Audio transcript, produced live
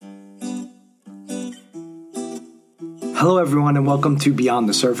Hello, everyone, and welcome to Beyond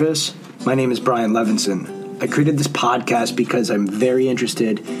the Surface. My name is Brian Levinson. I created this podcast because I'm very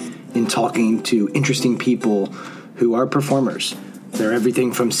interested in talking to interesting people who are performers. They're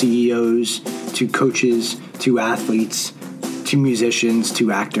everything from CEOs to coaches to athletes to musicians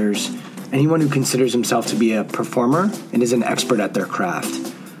to actors. Anyone who considers himself to be a performer and is an expert at their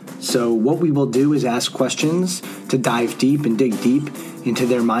craft. So what we will do is ask questions to dive deep and dig deep into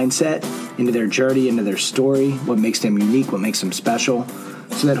their mindset, into their journey, into their story, what makes them unique, what makes them special,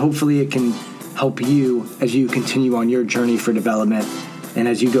 so that hopefully it can help you as you continue on your journey for development and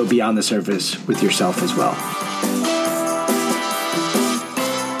as you go beyond the surface with yourself as well.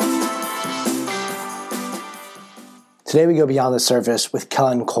 Today we go beyond the surface with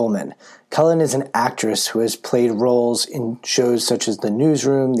Kellen Coleman. Kellen is an actress who has played roles in shows such as The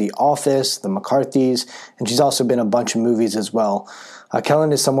Newsroom, The Office, The McCarthys, and she's also been in a bunch of movies as well.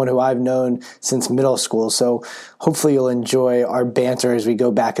 Kellen is someone who I've known since middle school, so hopefully you'll enjoy our banter as we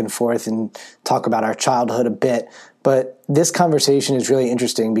go back and forth and talk about our childhood a bit. But this conversation is really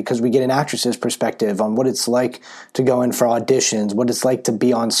interesting because we get an actress's perspective on what it's like to go in for auditions, what it's like to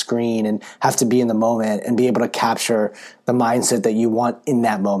be on screen and have to be in the moment and be able to capture the mindset that you want in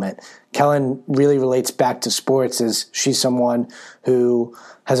that moment. Kellen really relates back to sports as she's someone who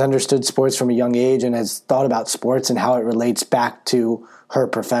has understood sports from a young age and has thought about sports and how it relates back to her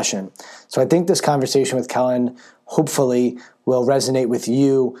profession. So I think this conversation with Kellen hopefully will resonate with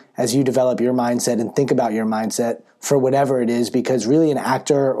you as you develop your mindset and think about your mindset for whatever it is, because really an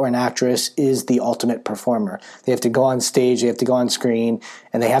actor or an actress is the ultimate performer. They have to go on stage, they have to go on screen,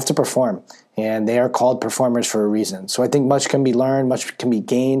 and they have to perform. And they are called performers for a reason. So I think much can be learned, much can be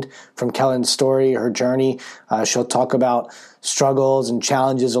gained from Kellen's story, her journey. She'll talk about struggles and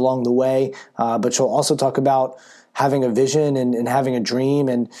challenges along the way, but she'll also talk about having a vision and having a dream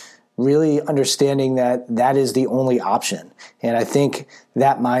and really understanding that that is the only option. And I think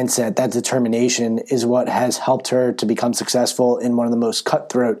that mindset, that determination is what has helped her to become successful in one of the most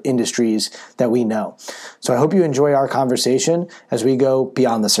cutthroat industries that we know. So I hope you enjoy our conversation as we go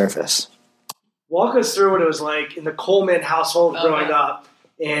beyond the surface. Walk us through what it was like in the Coleman household growing up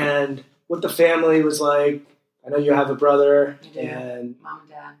and what the family was like. I know you have a brother and mom and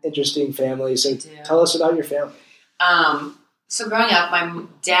dad. Interesting family. So tell us about your family. So growing up, my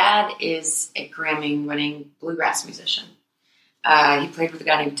dad is a Grammy-winning bluegrass musician. He played with a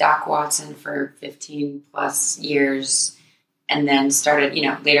guy named Doc Watson for 15 plus years, and then started,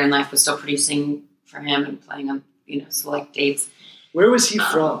 later in life was still producing for him and playing on, select dates. Where was he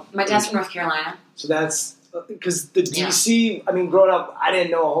from? My dad's from North Carolina. So that's because the DC. I mean, growing up, I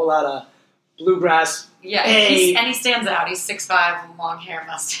didn't know a whole lot of bluegrass. Yeah, and he stands out. He's 6'5", long hair,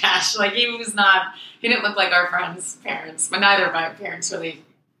 mustache. He didn't look like our friends' parents, but neither of my parents really,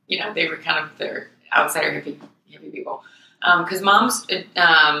 they were kind of their outsider hippie people. Because mom's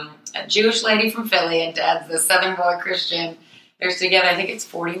a Jewish lady from Philly and dad's the Southern boy Christian. They're together, I think it's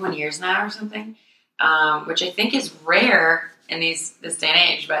 41 years now or something, which I think is rare in this day and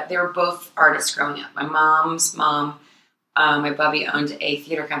age, but they were both artists growing up. My mom's mom, my bubby, owned a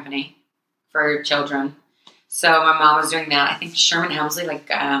theater company for children. So my mom was doing that. I think Sherman Hemsley,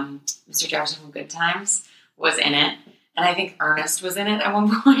 Mr. Jefferson from Good Times, was in it. And I think Ernest was in it at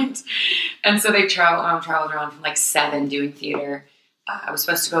one point. And so mom traveled around from 7 doing theater. I was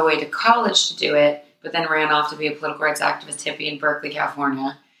supposed to go away to college to do it, but then ran off to be a political rights activist hippie in Berkeley,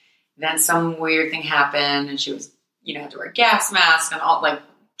 California. Then some weird thing happened and she was, had to wear a gas mask and all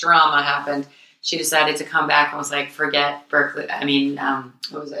drama happened. She decided to come back and was forget Berkeley.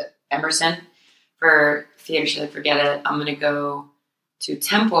 Emerson for theater. She's like, forget it. I'm going to go to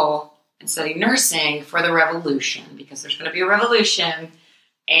Temple and study nursing for the revolution because there's going to be a revolution.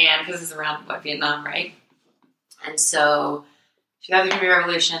 And because it's around Vietnam, right? And so she thought there's going to be a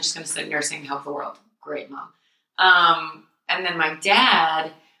revolution. She's going to study nursing and help the world. Great, Mom. And then my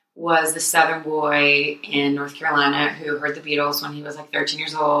dad was the Southern boy in North Carolina who heard the Beatles when he was 13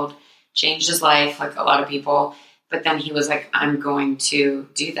 years old, changed his life like a lot of people. But then he was like, I'm going to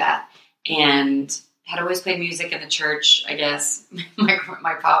do that. And had always played music in the church, I guess.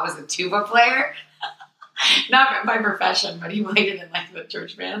 My pa was a tuba player. Not by profession, but he played it in the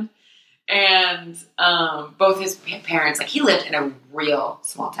church band. And both his parents, he lived in a real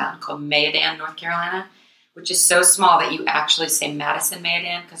small town called Mayodan, North Carolina, which is so small that you actually say Madison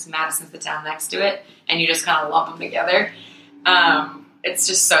Mayodan because Madison's the town next to it, and you just kind of lump them together. It's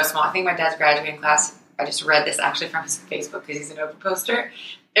just so small. I think my dad's graduating class, I just read this actually from his Facebook because he's an open poster.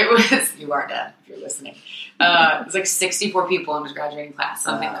 It was, you are Dad, if you're listening. It was 64 people in his graduating class,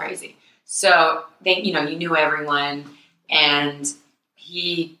 something crazy. So they, you knew everyone, and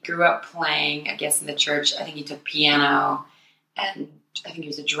he grew up playing, I guess, in the church. I think he took piano, and I think he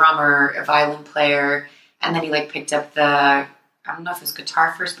was a drummer, a violin player, and then he like picked up I don't know if it was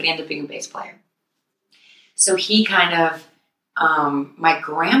guitar first, but he ended up being a bass player. So he kind of, my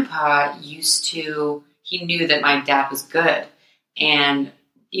grandpa he knew that my dad was good. And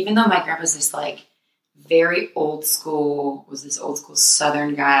even though my grandpa's this like very old school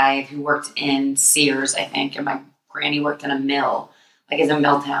Southern guy who worked in Sears, I think, and my granny worked in a mill, like as a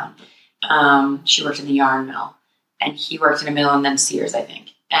mill town. She worked in the yarn mill, and he worked in a mill and then Sears, I think.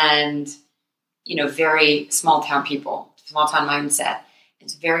 And, very small town people, small town mindset.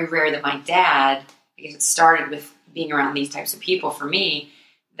 It's very rare that my dad, because it started with being around these types of people for me,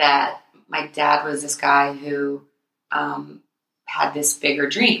 that my dad was this guy who had this bigger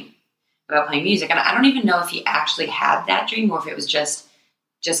dream about playing music. And I don't even know if he actually had that dream or if it was just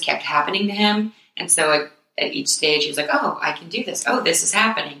kept happening to him. And so at each stage, he was like, oh, I can do this. Oh, this is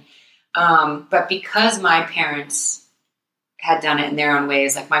happening. But because my parents had done it in their own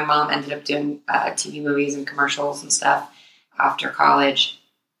ways, like my mom ended up doing TV movies and commercials and stuff after college.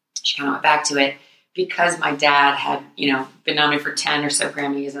 She kind of went back to it because my dad had, been nominated for 10 or so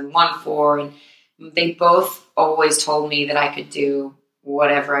Grammys and won 4. And they both always told me that I could do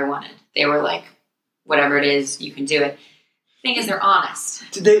whatever I wanted. They were like, whatever it is, you can do it. The thing is, they're honest.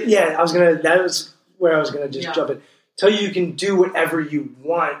 That was where I was going to just jump in. Tell you can do whatever you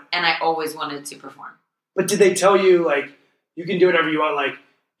want. And I always wanted to perform. But did they tell you, like, you can do whatever you want, like,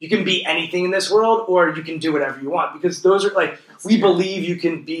 you can be anything in this world, or you can do whatever you want? Because those are, like, we believe you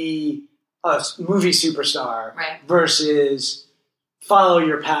can be a movie superstar versus follow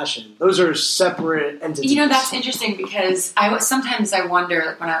your passion. Those are separate entities. That's interesting because sometimes I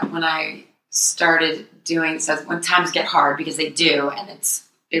wonder when I started doing stuff, when times get hard, because they do, and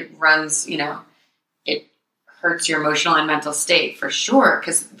it runs, it hurts your emotional and mental state for sure,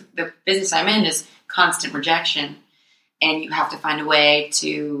 because the business I'm in is constant rejection, and you have to find a way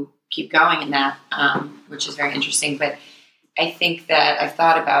to keep going in that, which is very interesting. But I think that I've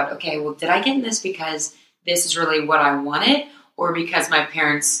thought about, okay, well, did I get in this because this is really what I wanted, or because my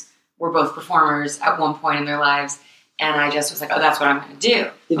parents were both performers at one point in their lives, and I just was like, oh, that's what I'm going to do.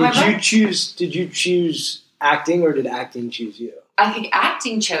 Did you choose acting, or did acting choose you? I think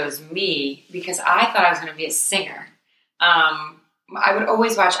acting chose me because I thought I was going to be a singer. I would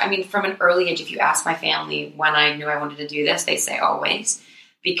always watch, from an early age, if you ask my family when I knew I wanted to do this, they say always.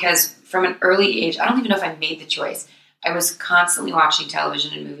 Because from an early age, I don't even know if I made the choice. I was constantly watching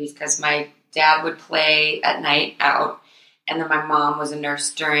television and movies because my dad would play at night out, and then my mom was a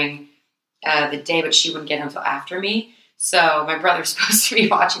nurse during the day, but she wouldn't get home until after me. So my brother was supposed to be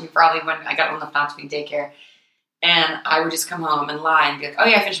watching me probably when I got old enough not to be in daycare. And I would just come home and lie and be like, oh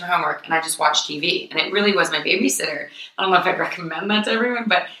yeah, I finished my homework. And I just watched TV. And it really was my babysitter. I don't know if I'd recommend that to everyone,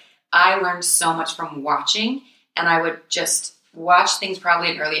 but I learned so much from watching. And I would just watch things probably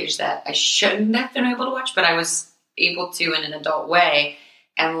at an early age that I shouldn't have been able to watch, but I was able to in an adult way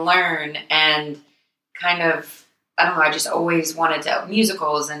and learn and kind of, I don't know, I just always wanted to,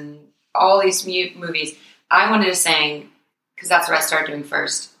 musicals and all these movies. I wanted to sing because that's what I started doing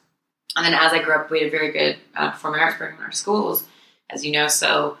first. And then as I grew up, we had a very good performing arts program in our schools, as you know.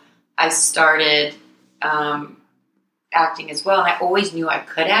 So I started acting as well. And I always knew I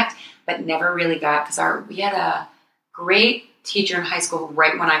could act, but never really got, because we had a great teacher in high school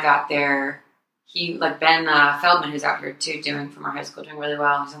right when I got there. He, like Ben Feldman, who's out here too, from our high school, doing really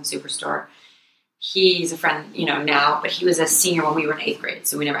well. He's on Superstore. He's a friend, now, but he was a senior when we were in 8th grade.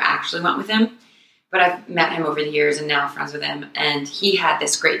 So we never actually went with him. But I've met him over the years and now friends with him. And he had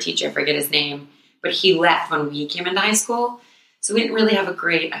this great teacher, I forget his name, but he left when we came into high school. So we didn't really have a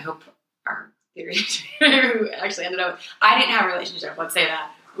great, I hope our theater teacher who actually ended up, I didn't have a relationship, let's say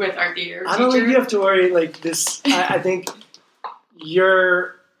that, with our theater teacher. I don't think you have to worry like this. I think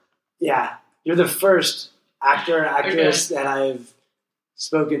you're the first actress that I've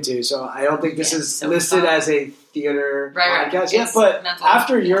spoken to. So I don't think this is so listed as a theater podcast yet. But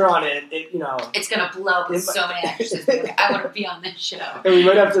after you're on it, it's going to blow up with so many actresses. I want to be on this show. And we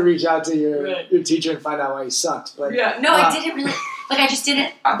might have to reach out to your teacher and find out why he sucked. But I didn't really, I just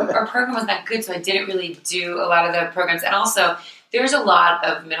didn't, our program was that good, so I didn't really do a lot of the programs. And also, there's a lot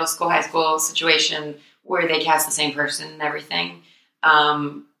of middle school, high school situation where they cast the same person and everything.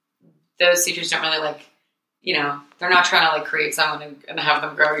 Those teachers don't really they're not trying to create someone and have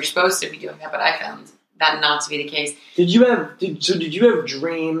them grow. You're supposed to be doing that, but I found that not to be the case. Did you have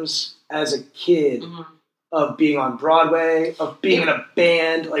dreams as a kid of being on Broadway, of being in a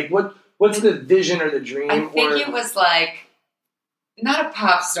band? Like what's the vision or the dream? I think it was not a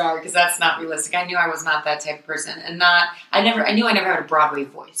pop star, because that's not realistic. I knew I was not that type of person, and I knew I never had a Broadway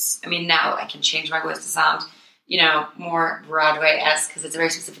voice. I mean, now I can change my voice to sound, more Broadway-esque because it's a very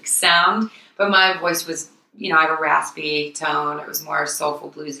specific sound. But my voice was, I have a raspy tone. It was more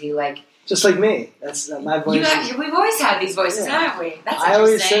soulful, bluesy, like. Just like me. That's my voice. We've always had these voices, haven't we? That's I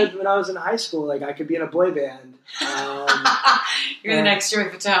always said when I was in high school, like I could be in a boy band. You're the next Joey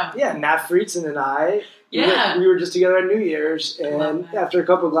Fatone. Yeah, Matt Friedson and I. Yeah. We were just together at New Year's, and after a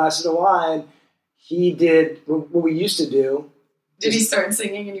couple of glasses of wine, he did what we used to do. Did he start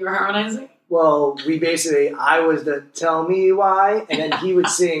singing and you were harmonizing? Well, I was the tell me why, and then he would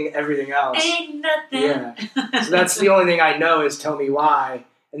sing everything else. Ain't nothing. Yeah. So that's the only thing I know is tell me why.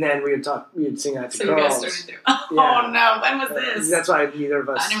 And then we would sing that to girls. So you guys started doing. Yeah. No! When was this? That's why neither of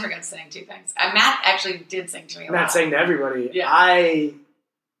us. I never got to sing two things. Matt actually did sing to me a lot. Matt sang to everybody. Yeah. I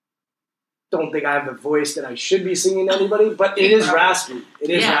don't think I have the voice that I should be singing to anybody, but it is raspy. It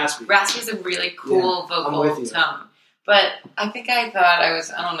is raspy. Raspy is a really cool vocal tone. But I think I thought I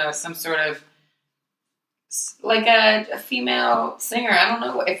was, some sort of like a female singer. I don't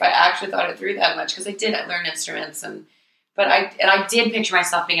know if I actually thought it through that much because I learn instruments But I did picture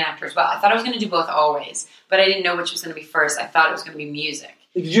myself being an actor as well. I thought I was going to do both always, but I didn't know which was going to be first. I thought it was going to be music.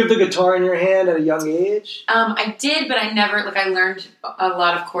 Did you have the guitar in your hand at a young age? I did, but I never, I learned a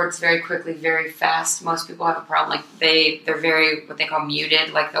lot of chords very quickly, very fast. Most people have a problem. They're very, what they call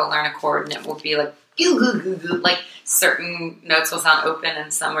muted. They'll learn a chord and it will be like certain notes will sound open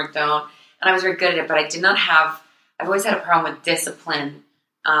and some don't. And I was very good at it, but I did not have, I've always had a problem with discipline.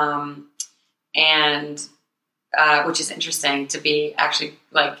 Which is interesting to be actually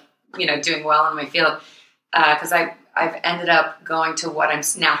doing well in my field. Because I've ended up going to what I'm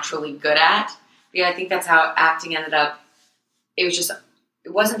naturally good at. Because I think that's how acting ended up. It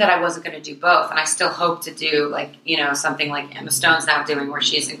wasn't that I wasn't going to do both. And I still hope to do something like Emma Stone's now doing where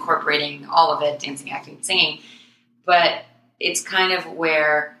she's incorporating all of it, dancing, acting, singing. But it's kind of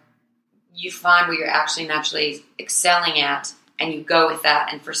where you find where you're actually naturally excelling at and you go with that.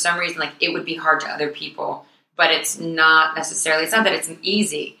 And for some reason, it would be hard to other people. But it's not necessarily, it's not that it's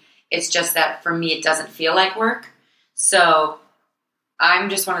easy. It's just that for me, it doesn't feel like work. So I'm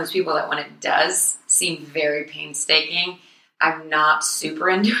just one of those people that when it does seem very painstaking, I'm not super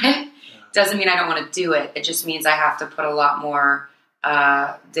into it. Doesn't mean I don't want to do it. It just means I have to put a lot more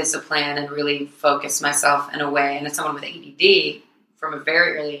discipline and really focus myself in a way. And as someone with ADD from a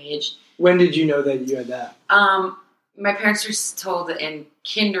very early age. When did you know that you had that? My parents were told in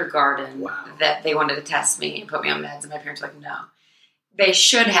kindergarten that they wanted to test me and put me on meds, and my parents were like, no. They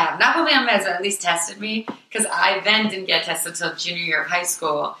should have. Not put me on meds, but at least tested me, because I then didn't get tested until junior year of high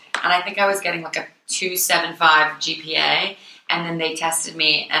school, and I think I was getting a 2.75 GPA, and then they tested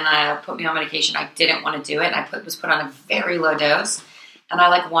me, and put me on medication. I didn't want to do it, and I was put on a very low dose, and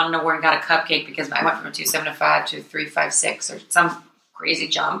I won an award and got a cupcake because I went from a 2.75 to a 3.56 or some crazy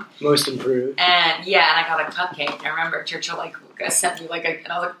jump. Most improved. And I got a cupcake. I remember Churchill sent me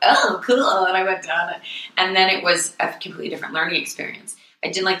and I was like, oh, cool. And I went down it. And then it was a completely different learning experience. I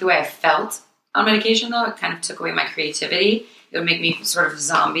didn't like the way I felt on medication though. It kind of took away my creativity. It would make me sort of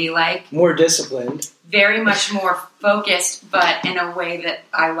zombie-like. More disciplined. Very much more focused, but in a way that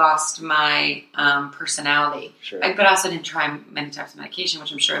I lost my personality. Sure. But I also didn't try many types of medication,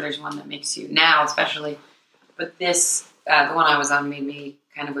 which I'm sure there's one that makes you now, especially. But this... the one I was on made me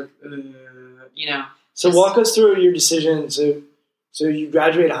kind of So walk us through your decision. So you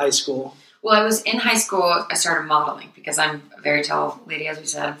graduated high school. Well, I was in high school. I started modeling because I'm a very tall lady, as we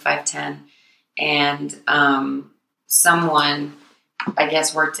said. I'm 5'10". And someone, I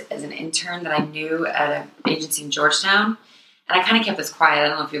guess, worked as an intern that I knew at an agency in Georgetown. And I kind of kept this quiet. I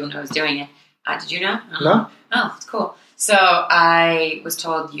don't know if people knew I was doing it. Did you know? No. Oh, it's cool. So I was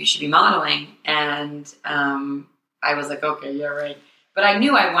told you should be modeling. And I was like, okay, yeah, right. But I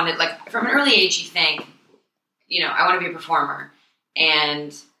knew I wanted, from an early age, you think, I want to be a performer.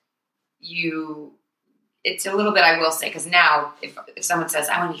 And it's a little bit, I will say, because now if someone says,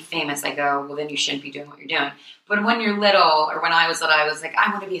 I want to be famous, I go, well, then you shouldn't be doing what you're doing. But when you're little, or when I was little, I was like, I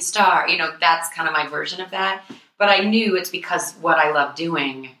want to be a star. That's kind of my version of that. But I knew it's because what I love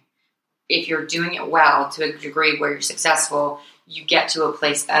doing, if you're doing it well to a degree where you're successful, you get to a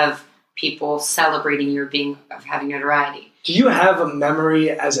place of people celebrating of having notoriety. Do you have a memory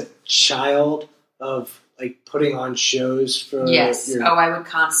as a child of putting on shows for? Yes. I would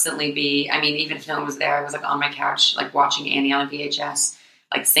constantly be. I mean, even if no one was there, I was on my couch, watching Annie on a VHS,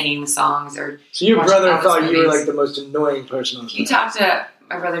 singing the songs or. So your brother thought you were the most annoying person on the planet. You talked to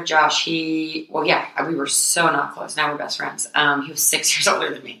my brother Josh. We were so not close. Now we're best friends. He was 6 years older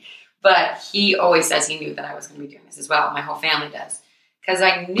than me, but he always says he knew that I was going to be doing this as well. My whole family does. because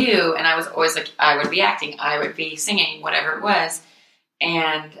I knew, and I was always like, I would be acting, I would be singing, whatever it was.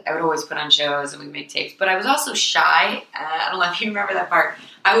 And I would always put on shows and we'd make tapes. But I was also shy. I don't know if you remember that part.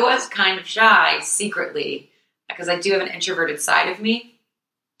 I was kind of shy secretly because I do have an introverted side of me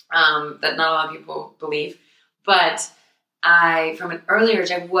that not a lot of people believe. But from an earlier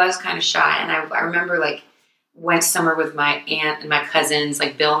age, I was kind of shy. And I remember like went summer with my aunt and my cousins,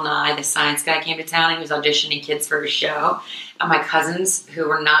 like Bill Nye, the science guy, came to town and he was auditioning kids for his show. And my cousins, who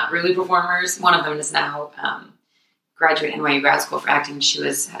were not really performers, one of them is now graduate NYU grad school for acting. She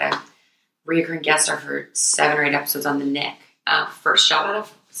had a recurring guest star for 7 or 8 episodes on The Nick, first shot out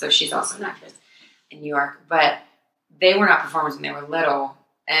of. So she's also an actress in New York. But they were not performers when they were little.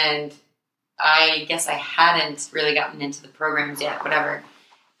 And I guess I hadn't really gotten into the programs yet, whatever.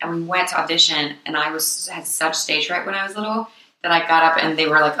 And we went to audition, and I had such stage fright when I was little that I got up and they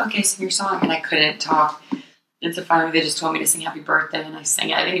were like, okay, sing your song. And I couldn't talk. And so finally they just told me to sing Happy Birthday, and I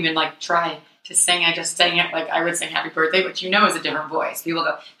sang it. I didn't even like try to sing. I just sang it like I would sing Happy Birthday, but is a different voice. People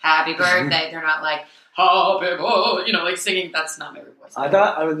go, Happy Birthday. They're not like, Happy Birthday, like singing. That's not my voice. I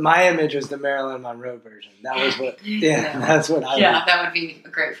thought my image was the Marilyn Monroe version. That was what, that's what I Yeah, that would be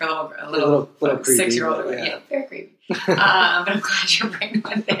great for a little 6-year-old. Yeah, very creepy. But I'm glad you're bringing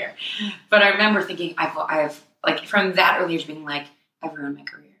one there. But I remember thinking, I've like from that early age being like, I've ruined my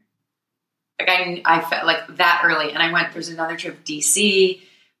career. Like I felt like that early. And there's another trip to DC,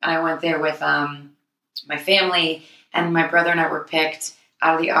 and I went there with my family, and my brother and I were picked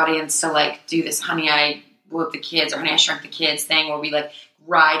out of the audience to like do this Honey, I Blew Up the Kids or Honey, I Shrunk the Kids thing where we like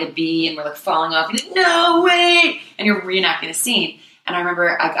ride a bee and we're like falling off. And like, no, wait! And you're reenacting a scene. And I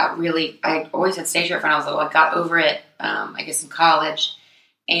remember I always had stage fright when I was little. I got over it, I guess in college.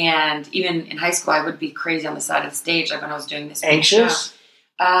 And even in high school, I would be crazy on the side of the stage, like when I was doing this. Anxious?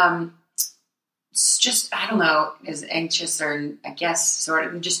 It's just, I don't know, is anxious or I guess sort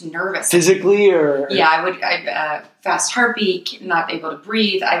of just nervous. Physically or? Yeah, I'd fast heartbeat, not able to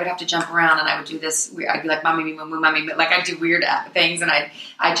breathe. I would have to jump around and I would do this. I'd be like, mommy, mommy. Like I'd do weird things and I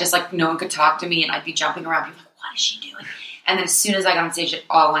just like, no one could talk to me and I'd be jumping around. People like, what is she doing? And then as soon as I got on stage, it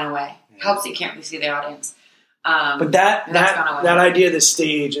all went away. Yeah. Helps that you can't really see the audience. But that idea of the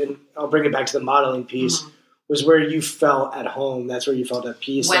stage, and I'll bring it back to the modeling piece, was where you felt at home. That's where you felt at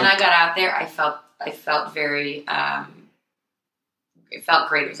peace. When I got out there, I felt very, it felt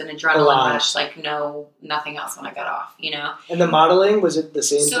great. It was an adrenaline rush, like nothing else when I got off, And the modeling, was it the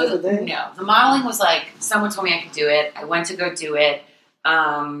same type of thing? No, the modeling was like, someone told me I could do it. I went to go do it.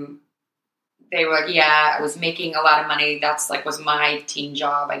 They were like, yeah, I was making a lot of money. That's like, was my teen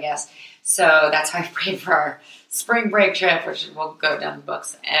job, I guess. So that's how I paid for our spring break trip, which will go down the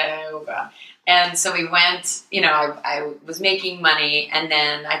books. Oh, God. And so we went, I was making money. And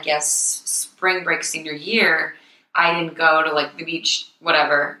then I guess spring break senior year, I didn't go to like the beach,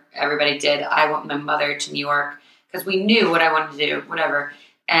 whatever everybody did. I went with my mother to New York because we knew what I wanted to do, whatever,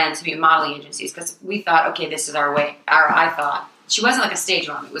 and to be modeling agencies because we thought, okay, this is our way. I thought. She wasn't like a stage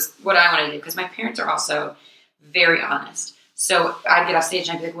mom. It was what I wanted to do because my parents are also very honest. So I'd get off stage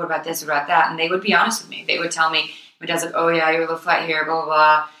and I'd be like, what about this, what about that? And they would be honest with me. They would tell me, my dad's like, oh yeah, you're a little flat here, blah, blah,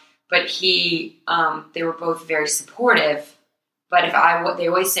 blah. But they were both very supportive. But they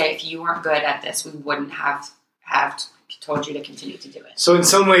always say, if you weren't good at this, we wouldn't have told you to continue to do it. So in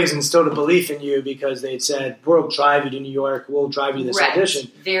some ways instilled a belief in you because they'd said, we'll drive you to New York, we'll drive you to this audition.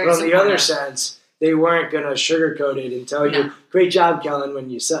 Very but on the other sense, they weren't going to sugarcoat it and tell you, great job, Kellen, when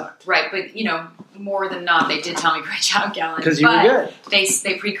you sucked. Right, but, more than not, they did tell me, great job, Kellen. Because you were good.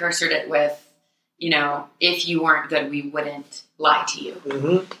 They precursored it with, if you weren't good, we wouldn't lie to you.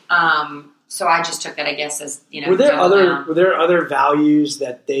 Mm-hmm. So I just took that, I guess, as, Were there other values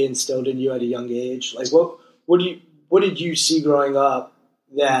that they instilled in you at a young age? Like, what did you see growing up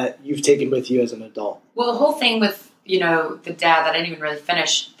that you've taken with you as an adult? Well, the whole thing with, the dad that I didn't even really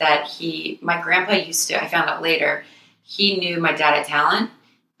finish, that my grandpa I found out later, he knew my dad had talent,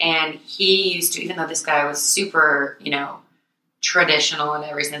 and he used to, even though this guy was super, traditional in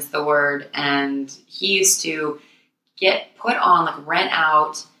every sense of the word, and he used to get put on, like rent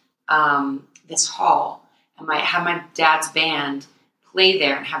out this hall, and have my dad's band play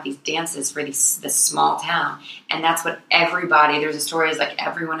there and have these dances for this small town. And that's what there's a story is like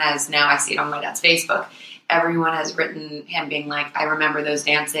everyone has, now I see it on my dad's Facebook, everyone has written him being like, I remember those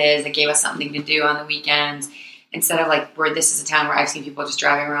dances, it gave us something to do on the weekends, instead of like, where this is a town where I've seen people just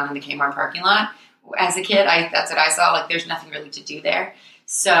driving around in the Kmart parking lot. As a kid, that's what I saw, like there's nothing really to do there.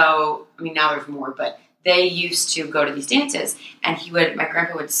 So, now there's more, but they used to go to these dances, and my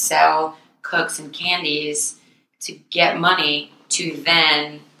grandpa would sell cooks and candies to get money to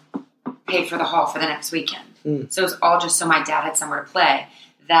then pay for the hall for the next weekend. So it was all just so my dad had somewhere to play.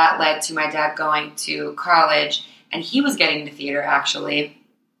 That led to my dad going to college, and he was getting into theater, actually,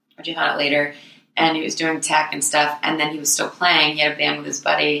 which I found out later, and he was doing tech and stuff, and then he was still playing. He had a band with his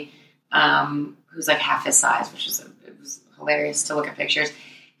buddy who's like half his size, which is it was hilarious to look at pictures.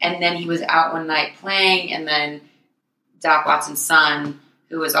 And then he was out one night playing, and then Doc Watson's son,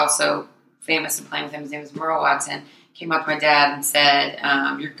 who was also famous and playing with him, his name was Merle Watson, came up to my dad and said,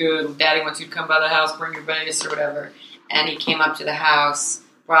 "You're good. Daddy wants you to come by the house, bring your bass," or whatever. And he came up to the house,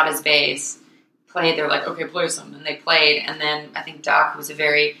 brought his bass, played. They were like, "Okay, play something." And they played. And then I think Doc, who was had a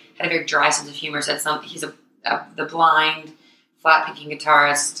very dry sense of humor, said something. He's the blind flat picking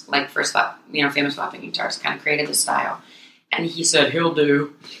guitarist, like first famous flat picking guitarist, kind of created the style. And he said, "He'll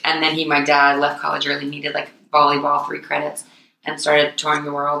do." And then my dad left college early, needed like volleyball 3 credits, and started touring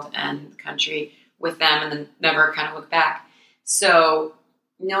the world and the country with them, and then never kind of looked back. So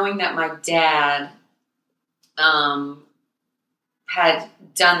knowing that my dad had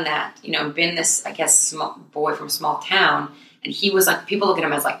done that, been this, I guess, small boy from a small town, and he was like, people look at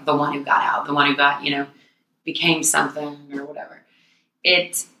him as like the one who got out, the one who got, became something or whatever.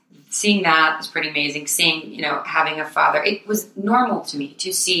 Seeing that was pretty amazing. Seeing, having a father, it was normal to me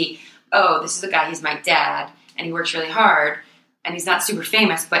to see, oh, this is a guy, he's my dad, and he works really hard, and he's not super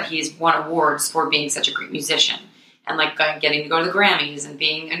famous, but he's won awards for being such a great musician, and like getting to go to the Grammys and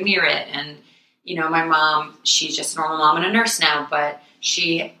being a Merit. And my mom, she's just a normal mom and a nurse now, but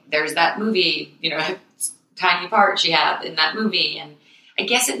there's that movie, tiny part she had in that movie, and I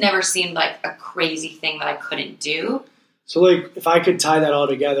guess it never seemed like a crazy thing that I couldn't do. So, like, if I could tie that all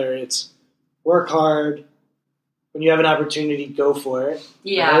together, it's work hard. When you have an opportunity, go for it.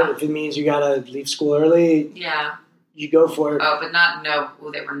 Yeah. Right? If it means you gotta leave school early, yeah, you go for it. Oh, but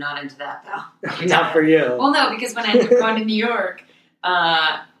well, they were not into that, though. Not for you. Well, no, because when I ended up going to New York,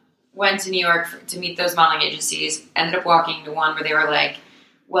 went to New York to meet those modeling agencies, ended up walking to one where they were like,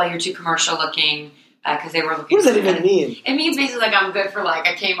 "Well, you're too commercial looking," because they were looking. What does that even mean? It means basically like I'm good for like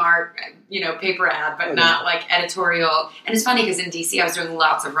a Kmart, paper ad, but not like editorial. And it's funny because in DC I was doing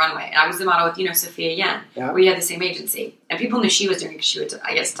lots of runway, and I was the model with Sophia Yen. Yeah. We had the same agency, and people knew she was doing it because she would,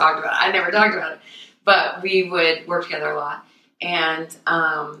 I guess, talked about it. I never talked about it, but we would work together a lot. And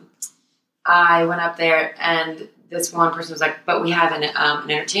I went up there, and this one person was like, "But we have an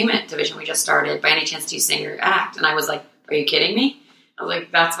entertainment division we just started. By any chance do you sing or act?" And I was like, "Are you kidding me?" I was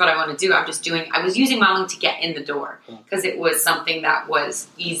like, "That's what I want to do." I was using modeling to get in the door because it was something that was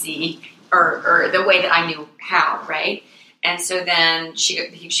easy or the way that I knew how, right? And so then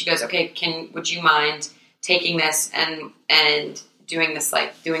she goes, "Okay, would you mind taking this and doing this,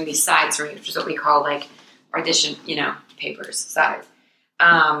 like doing these sides for me," which is what we call like audition, papers, sides,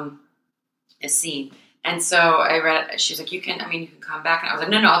 a scene. And so I read it. She's like, you can come back. And I was like,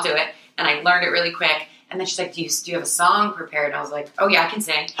 no, I'll do it. And I learned it really quick. And then she's like, do you have a song prepared? And I was like, oh yeah, I can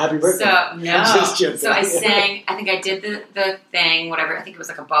sing. Happy birthday. So, no. So I sang, I think I did the thing, whatever. I think it was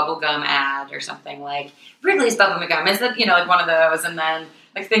like a bubblegum ad or something, like Wrigley's bubblegum gum. Is that, like one of those, and then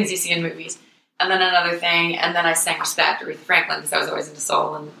like things you see in movies. And then another thing, and then I sang Respect, Aretha Franklin, because I was always into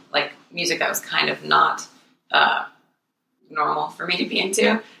soul and like music that was kind of not normal for me to be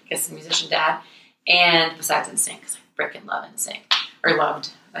into. I guess a musician dad. And besides NSYNC, because I freaking love NSYNC. Or loved.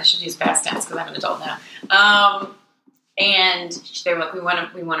 I should use past tense because I'm an adult now. And they were like, we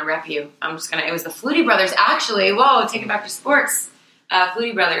want to rep you. It was the Flutie Brothers, actually. Whoa, take it back to sports.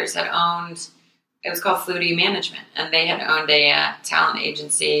 Flutie Brothers had owned, it was called Flutie Management. And they had owned a talent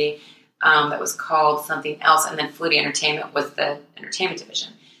agency that was called something else. And then Flutie Entertainment was the entertainment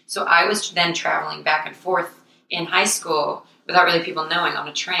division. So I was then traveling back and forth in high school without really people knowing on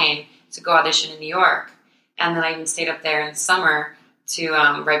a train to go audition in New York. And then I even stayed up there in the summer to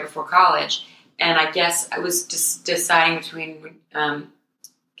right before college. And I guess I was just deciding between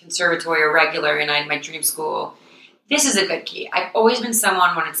conservatory or regular, and I had my dream school. This is a good key. I've always been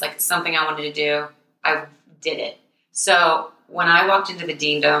someone, when it's like something I wanted to do, I did it. So when I walked into the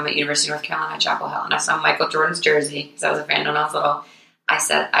Dean Dome at University of North Carolina at Chapel Hill, and I saw Michael Jordan's jersey, because I was a fan when I was little, I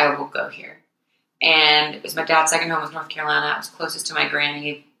said, I will go here. And it was my dad's second home was North Carolina. I was closest to my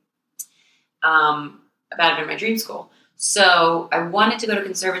granny. That had been my dream school. So I wanted to go to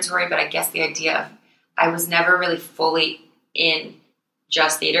conservatory, but I guess the idea of, I was never really fully in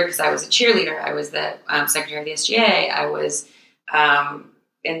just theater because I was a cheerleader. I was the secretary of the SGA. I was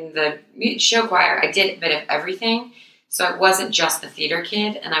in the show choir. I did a bit of everything. So I wasn't just the theater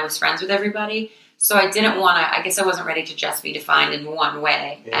kid, and I was friends with everybody. So I didn't want to, I guess I wasn't ready to just be defined in one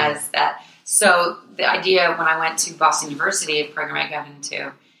way as that. So the idea when I went to Boston University, a program I got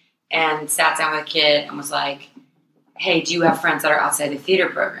into, and sat down with a kid and was like, hey, do you have friends that are outside the theater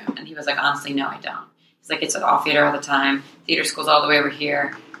program? And he was like, honestly, no, I don't. It's like it's all theater all the time. Theater school's all the way over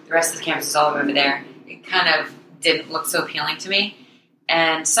here. The rest of the campus is all the way over there. It kind of didn't look so appealing to me.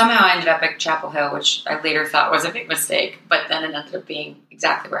 And somehow I ended up at Chapel Hill, which I later thought was a big mistake, but then it ended up being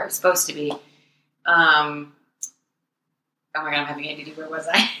exactly where I was supposed to be. Oh my God, I'm having ADD. Where was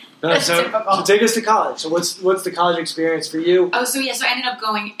I? No, so take us to college. So what's the college experience for you? So I ended up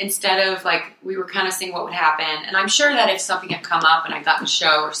going, instead of like, we were kind of seeing what would happen. And I'm sure that if something had come up and I got a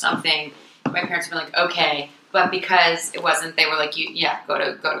show or something, my parents would be like, okay. But because it wasn't, they were like, go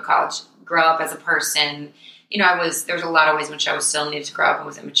to college, grow up as a person. There was a lot of ways in which I was still needed to grow up and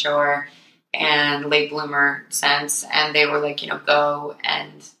was immature and late bloomer sense. And they were like, go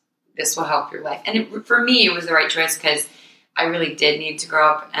and this will help your life. And for me, it was the right choice because I really did need to grow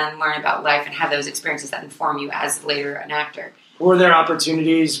up and learn about life and have those experiences that inform you as later an actor. Were there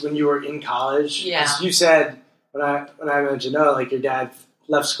opportunities when you were in college? Yeah. You said, when I mentioned, your dad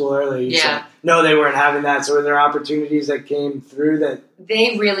left school early. You said, no, they weren't having that. So were there opportunities that came through that?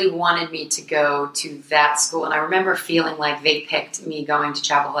 They really wanted me to go to that school. And I remember feeling like they picked me going to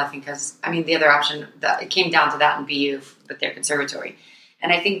Chapel Hill, I think, because, the other option, it came down to that and BU with their conservatory.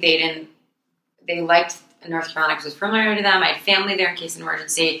 And I think they liked North Carolina because it was familiar to them. I had family there in case of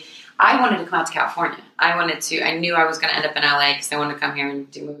emergency. I wanted to come out to California. I knew I was going to end up in LA because I wanted to come here and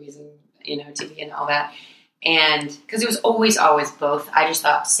do movies and, TV and all that. And because it was always both. I just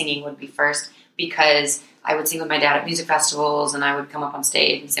thought singing would be first because I would sing with my dad at music festivals and I would come up on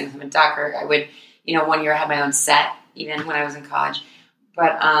stage and sing with him at Ducker. I would, 1 year I had my own set even when I was in college.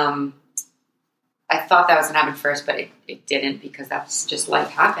 But I thought that was going to happen first, but it didn't because that's just life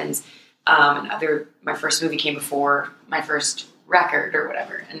happens. My first movie came before my first record or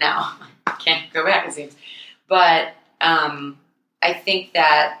whatever, and now I can't go back, it seems. But I think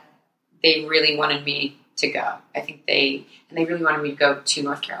that they really wanted me to go. They really wanted me to go to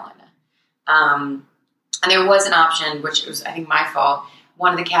North Carolina. And there was an option, which was, I think, my fault.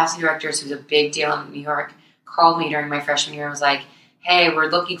 One of the casting directors, who's a big deal in New York, called me during my freshman year and was like, hey, we're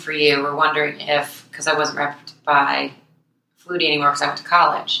looking for you. We're wondering if, because I wasn't repped by Flutie anymore because I went to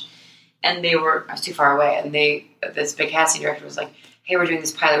college. And I was too far away. And this big casting director was like, hey, we're doing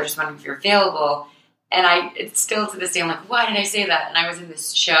this pilot. We're just wondering if you're available. And it's still to this day, I'm like, why did I say that? And I was in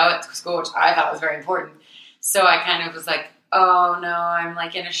this show at school, which I thought was very important. So I kind of was like, oh no, I'm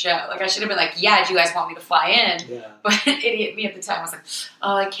like in a show. Like I should have been like, yeah, do you guys want me to fly in? Yeah. But it hit me at the time. I was like,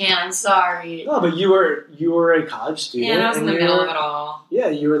 oh, I can't. I'm sorry. Oh, but you were a college student. Yeah, and I was in the middle of it all. Yeah,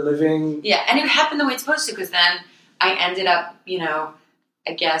 you were living. Yeah, and it happened the way it's supposed to because then I ended up,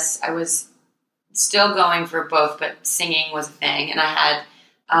 I guess I was still going for both, but singing was a thing, and I had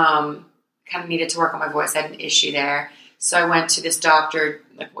kind of needed to work on my voice. I had an issue there. So I went to this doctor,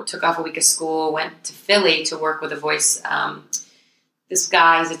 took off a week of school, went to Philly to work with a voice. This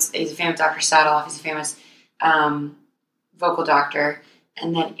guy, he's a famous Dr. Sadoff. He's a famous vocal doctor.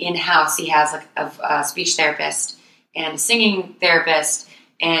 And then in-house, he has a speech therapist and a singing therapist,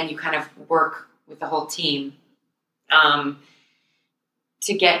 and you kind of work with the whole team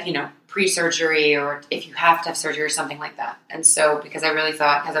to get, pre-surgery or if you have to have surgery or something like that. And so because I really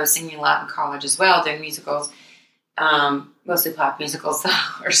thought, because I was singing a lot in college as well, doing musicals, mostly pop musicals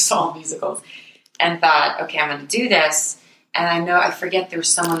or soul musicals, and thought, okay, I'm going to do this. And I forget there was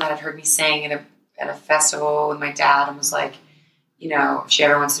someone that had heard me sing at a festival with my dad and was like, if she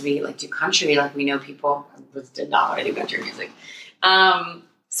ever wants to do country, we know people, did not want to do country music.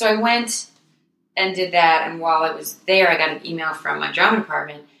 So I went and did that. And while I was there, I got an email from my drama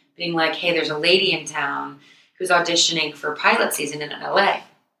department being like, hey, there's a lady in town who's auditioning for pilot season in LA.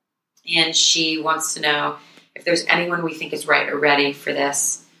 And she wants to know if there's anyone we think is right or ready for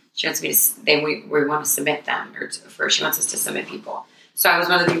this. She wants me to, we want to submit them, she wants us to submit people. So I was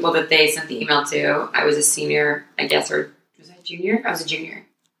one of the people that they sent the email to. I was a senior, I guess, or was I a junior? I was a junior.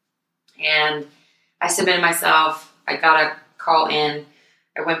 And I submitted myself. I got a call in.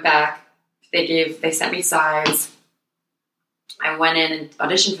 I went back. They sent me sides. I went in and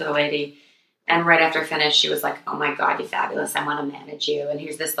auditioned for the lady. And right after I finished, she was like, oh my God, you're fabulous. I want to manage you. And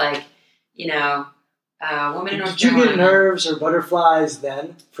here's this woman in North Carolina. Did you get nerves or butterflies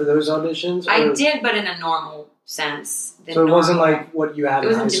then for those auditions? I did, but in a normal sense. So it wasn't like what you had in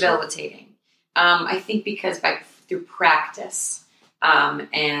high school? It wasn't debilitating. I think because through practice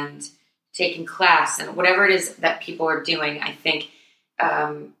and taking class and whatever it is that people are doing, I think,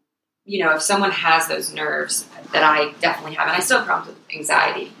 if someone has those nerves that I definitely have, and I still have problems with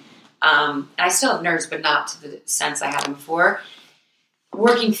anxiety, and I still have nerves, but not to the sense I had them before,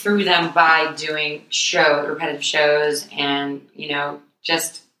 working through them by doing repetitive shows and,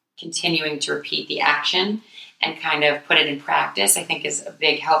 just continuing to repeat the action and kind of put it in practice, I think is a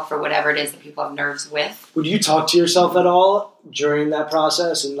big help for whatever it is that people have nerves with. Would you talk to yourself at all during that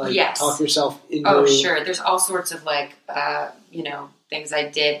process and Yes. talk yourself into? Oh, sure. There's all sorts of things I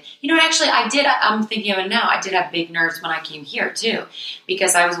did. Actually, I'm thinking of it now. I did have big nerves when I came here too,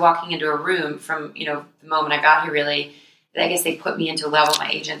 because I was walking into a room from, the moment I got here, really, I guess they put me into a level of my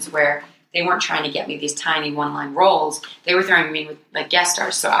agents where they weren't trying to get me these tiny one-line roles. They were throwing me in with guest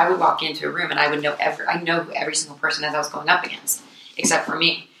stars. So I would walk into a room and I would know who every single person as I was going up against, except for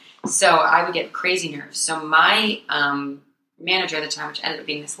me. So I would get crazy nerves. So my manager at the time, which ended up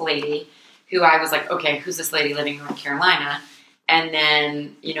being this lady, who I was like, okay, who's this lady living in North Carolina? And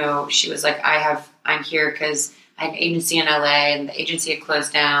then, she was like, I'm here because I had an agency in LA and the agency had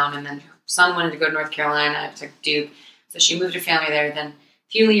closed down, and then her son wanted to go to North Carolina to Duke. So she moved her family there. Then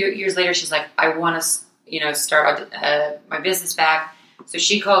a few years later, she's like, I want to, start my business back. So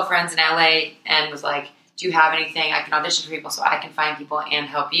she called friends in LA and was like, do you have anything I can audition for people so I can find people and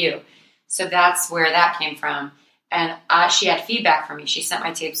help you? So that's where that came from. And she had feedback for me. She sent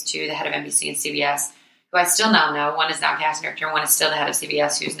my tapes to the head of NBC and CBS, who I still now know. One is now casting director, and one is still the head of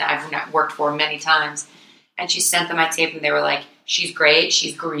CBS, who's now I've worked for many times. And she sent them my tape, and they were like, she's great.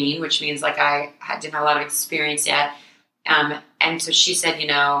 She's green, which means I didn't have a lot of experience yet. And so she said,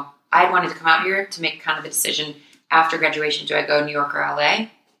 I wanted to come out here to make kind of the decision after graduation. Do I go New York or LA?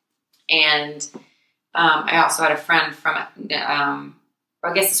 And I also had a friend from,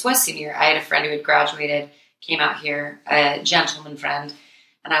 I guess this was senior. I had a friend who had graduated, came out here, a gentleman friend.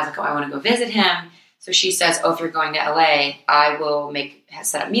 And I was like, I want to go visit him. So she says, if you're going to LA, I will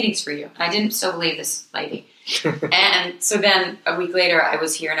set up meetings for you. And I didn't still believe this lady. And so then a week later, I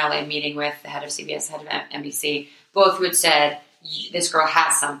was here in LA meeting with the head of CBS, the head of NBC, both who had said, this girl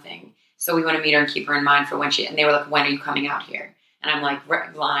has something. So we want to meet her and keep her in mind for when and they were like, when are you coming out here? And I'm like,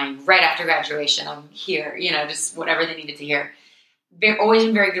 lying, right after graduation, I'm here, just whatever they needed to hear. Always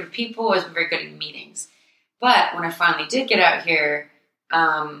been very good with people, always been very good in meetings. But when I finally did get out here,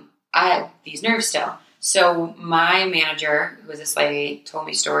 I had these nerves still. So my manager, who was this lady, told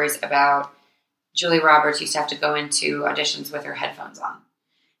me stories about Julia Roberts used to have to go into auditions with her headphones on.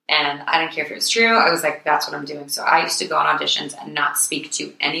 And I didn't care if it was true. I was like, that's what I'm doing. So I used to go on auditions and not speak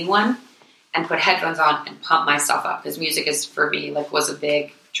to anyone and put headphones on and pump myself up. Because music is, for me, was a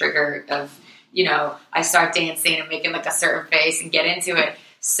big trigger of, I start dancing and making a certain face and get into it.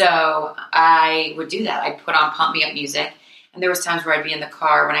 So I would do that. I'd put on pump me up music. And there was times where I'd be in the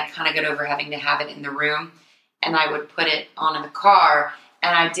car when I kind of got over having to have it in the room. And I would put it on in the car.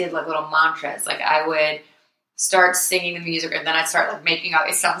 And I did little mantras. I would start singing the music, and then I'd start making up.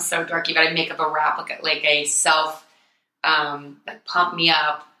 It sounds so dorky, but I'd make up a rap, like a self, pump me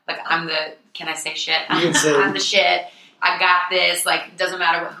up. I'm the, can I say shit? I'm the shit. I got this. Doesn't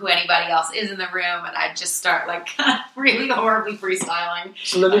matter who anybody else is in the room, and I'd just start really horribly freestyling.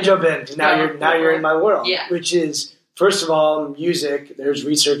 So let me jump in. Now you're in my world, yeah. Which is, first of all, music. There's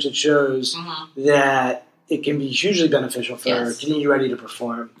research that shows that it can be hugely beneficial for getting you ready to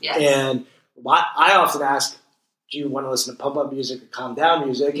perform. Yes. And I often ask, do you want to listen to pump up music or calm down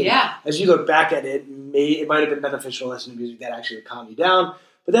music? And as you look back at it, it might have been beneficial to listen to music that actually would calm you down,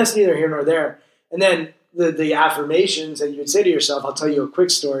 but that's neither here nor there. And then the affirmations that you would say to yourself, I'll tell you a quick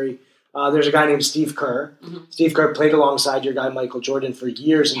story. There's a guy named Steve Kerr. Mm-hmm. Steve Kerr played alongside your guy Michael Jordan for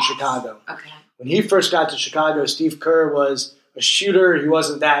years in Chicago. Okay. When he first got to Chicago, Steve Kerr was a shooter. He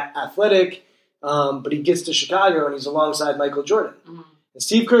wasn't that athletic, but he gets to Chicago and he's alongside Michael Jordan. Mm-hmm. And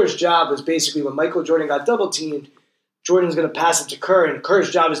Steve Kerr's job was basically when Michael Jordan got double-teamed, Jordan's going to pass it to Kerr, and Kerr's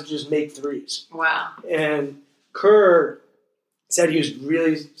job is to just make threes. Wow. And Kerr said he was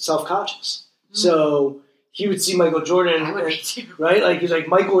really self-conscious. Mm-hmm. So he would see Michael Jordan. I would be too. Right? He's like,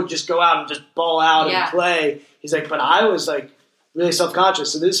 Michael would just go out and just ball out and play. He's like, but I was really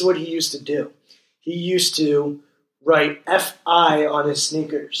self-conscious. So this is what he used to do. He used to write F-I on his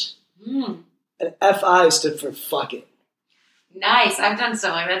sneakers. Mm. And F-I stood for fuck it. Nice. I've done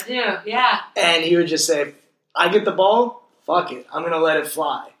something like that too. Yeah. And he would just say, I get the ball, fuck it. I'm going to let it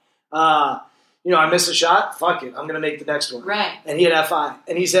fly. I miss a shot, fuck it. I'm going to make the next one. Right. And he had FI.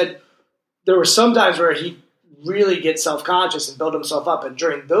 And he said there were some times where he'd really get self-conscious and build himself up. And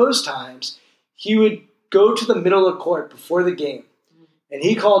during those times, he would go to the middle of court before the game. And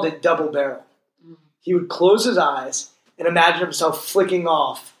he called it double barrel. He would close his eyes and imagine himself flicking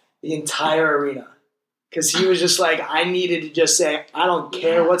off the entire arena. Because he was just I needed to just say, I don't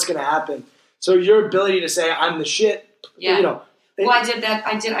care what's going to happen. So your ability to say, I'm the shit, Well, I did that.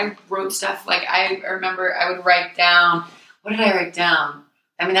 I wrote stuff. I remember I would write down, what did I write down?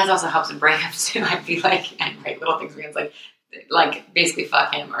 I mean, that also helps in breakups too. I'd be I write little things where it's like basically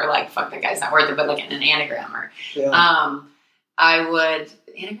fuck him or like fuck that guy's not worth it, but like in an anagram or I would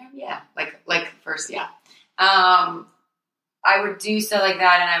anagram, like first, I would do stuff like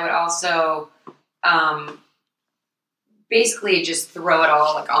that, and I would also basically just throw it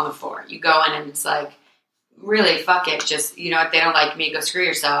all like on the floor. You go in and it's like, really, fuck it. Just, if they don't like me, go screw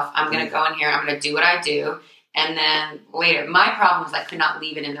yourself. I'm going to go in here. I'm going to do what I do. And then later, my problem was I could not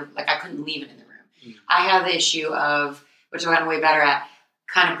leave it in the, I couldn't leave it in the room. I have the issue of, which I've gotten way better at,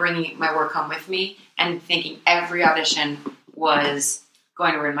 kind of bringing my work home with me and thinking every audition was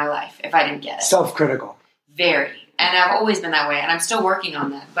going to ruin my life if I didn't get it. Self-critical. Very. And I've always been that way, and I'm still working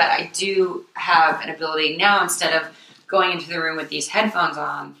on that. But I do have an ability now, instead of going into the room with these headphones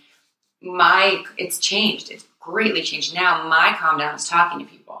on, it's changed. It's greatly changed. Now my calm down is talking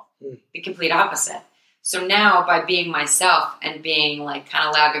to people. The complete opposite. So now by being myself and being like kind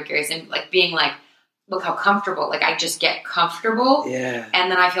of loud, gregarious, and like being like, look how comfortable, like I just get comfortable. Yeah. And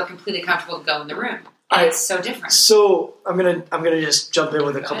then I feel completely comfortable to go in the room. And it's so different. So I'm gonna just jump in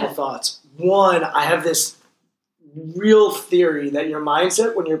with a couple thoughts. One, I have this real theory that your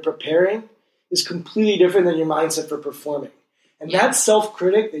mindset when you're preparing is completely different than your mindset for performing. And that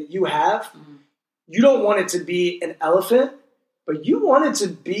self-critic that you have, you don't want it to be an elephant, but you want it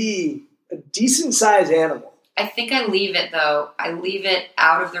to be a decent-sized animal. I think I leave it, though. I leave it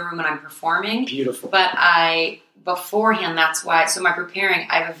out of the room when I'm performing. Beautiful. But beforehand, that's why. So my preparing,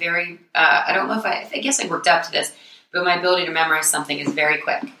 I have a very, I don't know if I guess I worked up to this, but my ability to memorize something is very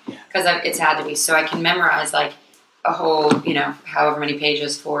quick. Because it's had to be. So I can memorize like a whole, however many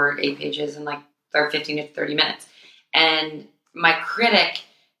pages, 4 8 pages in like 15 to 30 minutes. And my critic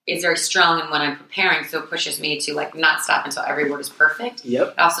is very strong in when I'm preparing, so it pushes me to like not stop until every word is perfect. Yep.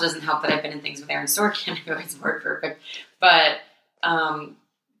 It also doesn't help that I've been in things with Aaron Sorkin who is word perfect. But I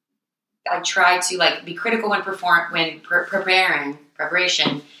try to like be critical when preparation,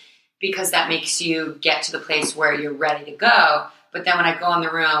 because that makes you get to the place where you're ready to go. But then when I go in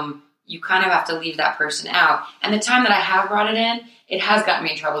the room, you kind of have to leave that person out. And the time that I have brought it in, it has gotten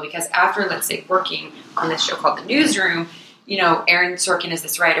me in trouble, because after, let's say, working on this show called The Newsroom, Aaron Sorkin is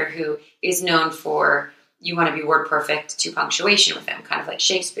this writer who is known for, you want to be word perfect to punctuation with him, kind of like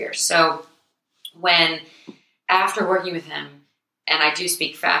Shakespeare. So after working with him, and I do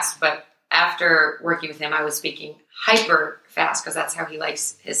speak fast, but after working with him, I was speaking hyper fast because that's how he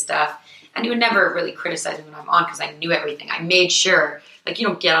likes his stuff. And he would never really criticize me when I'm on because I knew everything. I made sure, like, you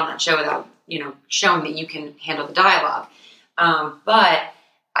don't get on that show without, showing that you can handle the dialogue. But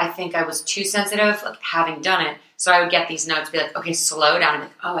I think I was too sensitive, like, having done it. So I would get these notes, be like, okay, slow down. I'm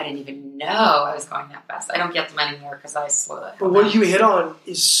like, oh, I didn't even know I was going that fast. I don't get them anymore because I slow it. But what you hit on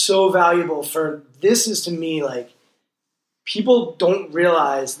is so valuable this is to me, like, people don't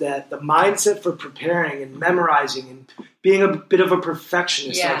realize that the mindset for preparing and memorizing and being a bit of a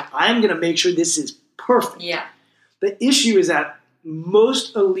perfectionist, like, I'm going to make sure this is perfect. Yeah. The issue is that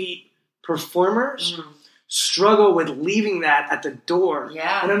most elite performers struggle with leaving that at the door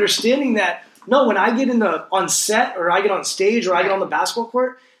and understanding that, no, when I get on set or I get on stage or I get on the basketball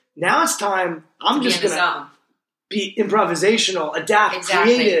court, now it's time. I'm just going to be improvisational, adapt,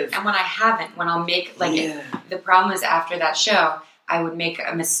 creative. And when I'll make, the problem is after that show, I would make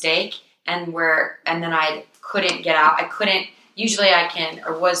a mistake and then I couldn't get out. Usually I can,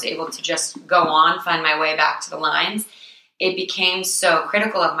 or was able to just go on, find my way back to the lines. It became so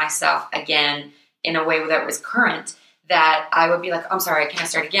critical of myself again in a way that was current that I would be like, I'm sorry, can I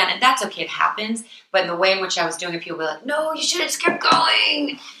start again? And that's okay, it happens. But in the way in which I was doing it, people would be like, no, you should have just kept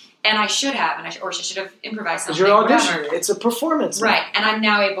going. And I should have, or she should have improvised something. Because you're auditioning. It's a performance. Right. And I'm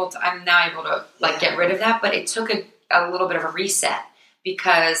now able to like get rid of that. But it took a little bit of a reset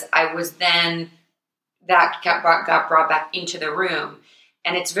because I was then, that got brought back into the room.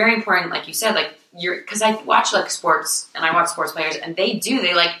 And it's very important, like you said, like because I watch like sports and I watch sports players and they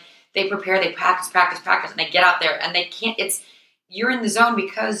prepare, they practice, and they get out there and they can't, you're in the zone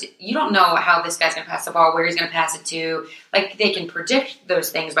because you don't know how this guy's going to pass the ball, where he's going to pass it to. Like, they can predict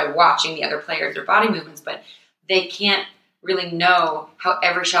those things by watching the other players, their body movements, but they can't really know how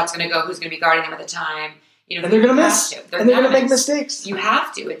every shot's going to go, who's going to be guarding them at the time. And they're going to miss. And they're going to make mistakes. You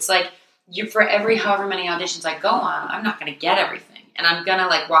have to. It's like, for every however many auditions I go on, I'm not going to get everything. And I'm going to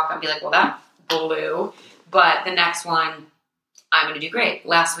like walk up and be like, well, that blew. But the next one, I'm going to do great.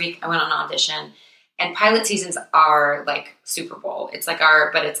 Last week, I went on an audition. And pilot seasons are like Super Bowl. It's like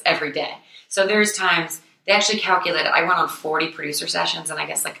but it's every day. So there's times, they actually calculated, I went on 40 producer sessions in I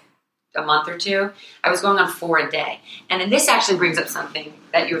guess like a month or two. I was going on 4 a day. And then this actually brings up something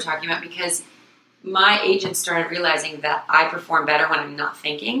that you were talking about, because my agent started realizing that I perform better when I'm not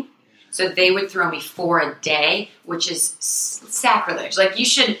thinking. So they would throw me for a day, which is sacrilege. Like, you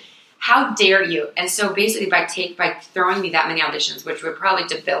should, how dare you? And so basically by throwing me that many auditions, which would probably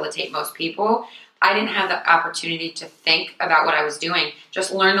debilitate most people, I didn't have the opportunity to think about what I was doing.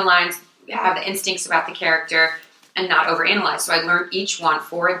 Just learn the lines, have the instincts about the character, and not overanalyze. So I learned each one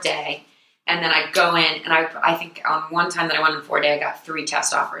for a day, and then I'd go in, and I think on one time that I went in for a day, I got 3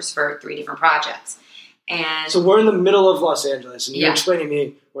 test offers for 3 different projects. And so we're in the middle of Los Angeles, and you're explaining to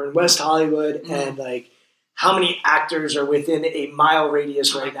me we're in West Hollywood, and like how many actors are within a mile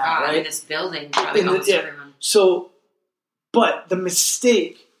radius right now, right? In this building, probably almost everyone. So, but the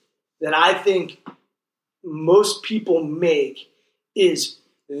mistake that I think most people make is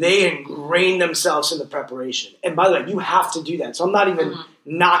they ingrain themselves in the preparation. And by the way, you have to do that. So I'm not even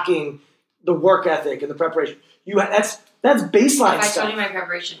knocking the work ethic and the preparation. That's baseline stuff. If I stuff. told you my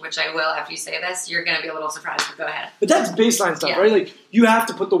preparation, which I will after you say this, you're going to be a little surprised, but go ahead. But that's baseline stuff, right? Like, you have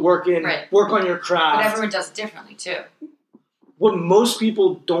to put the work in, work on your craft. But everyone does it differently, too. What most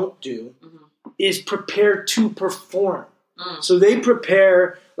people don't do is prepare to perform. So they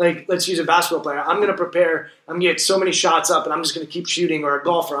prepare, like, let's use a basketball player. I'm going to prepare, I'm going to get so many shots up, and I'm just going to keep shooting, or a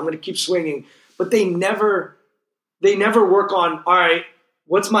golfer, I'm going to keep swinging. But they never work on, all right,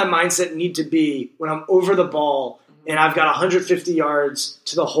 what's my mindset need to be when I'm over the ball and I've got 150 yards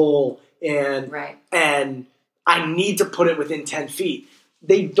to the hole and I need to put it within 10 feet.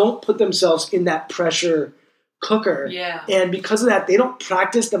 They don't put themselves in that pressure cooker. Yeah. And because of that, they don't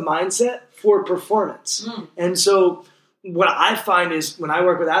practice the mindset for performance. And so what I find is when I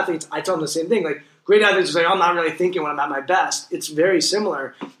work with athletes, I tell them the same thing. Like, great athletes are saying, I'm not really thinking when I'm at my best. It's very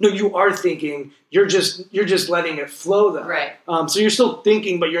similar. No, you are thinking. You're just letting it flow, though. Right. So you're still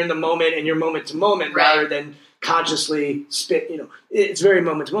thinking, but you're in the moment and you're moment to moment rather than consciously spit. It's very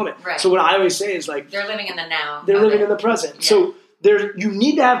moment to moment. Right. So what I always say is, like, they're living in the now. They're living in the present. Yeah. So you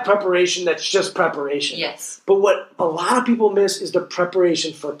need to have preparation that's just preparation. Yes. But what a lot of people miss is the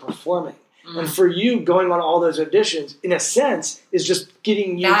preparation for performing. And for you, going on all those auditions, in a sense, is just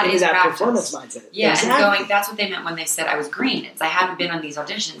getting you into that performance mindset. Yeah, exactly. And that's what they meant when they said I was green. It's I hadn't been on these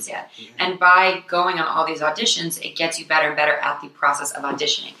auditions yet. And by going on all these auditions, it gets you better and better at the process of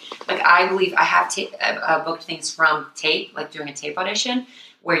auditioning. Like, I believe I have booked things from tape, like doing a tape audition,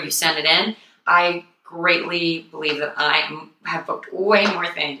 where you send it in. I greatly believe that I have booked way more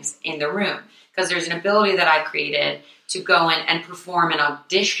things in the room, because there's an ability that I created to go in and perform an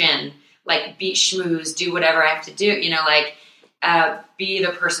audition, like beat schmooze, do whatever I have to do, be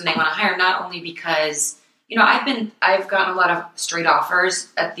the person they want to hire. Not only because, I've gotten a lot of straight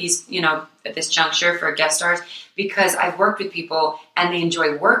offers at these, at this juncture for guest stars, because I've worked with people and they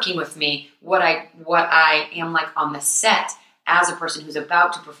enjoy working with me, what I am like on the set as a person who's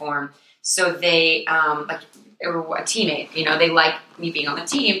about to perform. So they, like a teammate, they like me being on the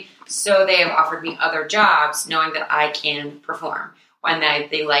team. So they have offered me other jobs knowing that I can perform. And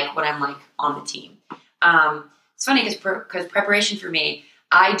they like what I'm like on the team. It's funny because preparation for me,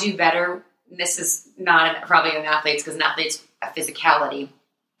 I do better. This is not probably an athlete's, because an athlete's a physicality.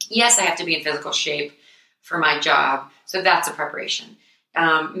 Yes, I have to be in physical shape for my job, so that's a preparation.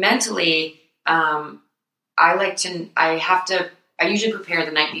 Mentally, I usually prepare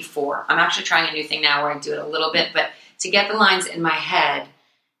the night before. I'm actually trying a new thing now where I do it a little bit, but to get the lines in my head,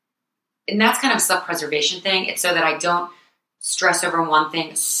 and that's kind of a self-preservation thing. It's so that I don't stress over one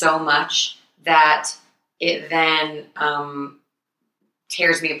thing so much that it then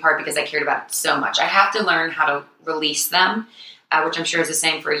tears me apart because I cared about it so much. I have to learn how to release them, which I'm sure is the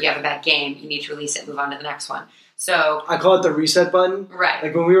same for you have a bad game. You need to release it, move on to the next one. So I call it the reset button. Right.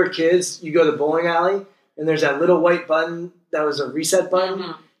 Like when we were kids, you go to the bowling alley and there's that little white button that was a reset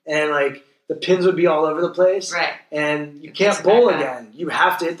button, and like the pins would be all over the place. Right. And you can't bowl again. You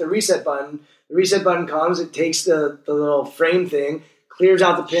have to hit the reset button. The reset button comes, it takes the little frame thing, clears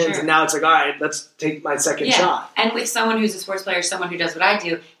out the pins, and now it's like, all right, let's take my second shot. And with someone who's a sports player, someone who does what I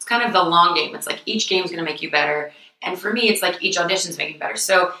do, it's kind of the long game. It's like each game's going to make you better. And for me, it's like each audition's making better.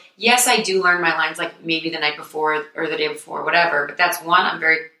 So yes, I do learn my lines like maybe the night before or the day before, whatever. But that's one, I'm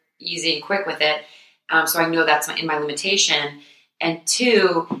very easy and quick with it. So I know that's in my limitation. And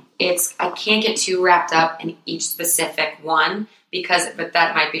two, I can't get too wrapped up in each specific one, but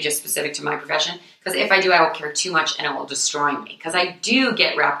that might be just specific to my profession. Because if I do, I will care too much and it will destroy me. Because I do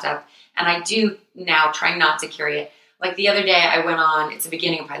get wrapped up, and I do now try not to carry it. Like the other day, I went on, it's the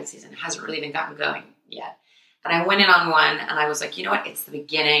beginning of pilot season. It hasn't really even gotten going yet. And I went in on one, and I was like, you know what? It's the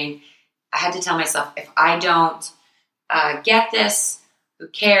beginning. I had to tell myself, if I don't get this, who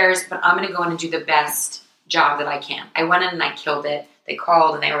cares? But I'm going to go in and do the best job that I can. I went in and I killed it. They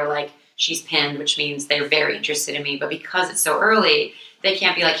called and they were like, she's pinned, which means they're very interested in me. But because it's so early, they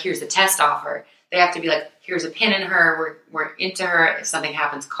can't be like, here's the test offer. They have to be like, here's a pin in her. We're into her. If something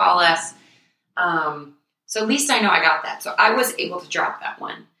happens, call us. So at least I know I got that. So I was able to drop that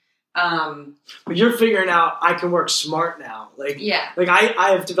one. But you're figuring out I can work smart now. Like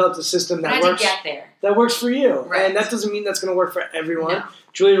I have developed a system that works. To get there. That works for you, right. And that doesn't mean that's going to work for everyone. No.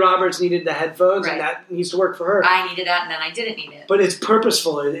 Julia Roberts needed the headphones, right. and that needs to work for her. I needed that, and then I didn't need it. But it's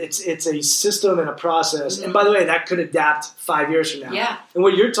purposeful. It's a system and a process. Mm-hmm. And by the way, that could adapt 5 years from now. Yeah. And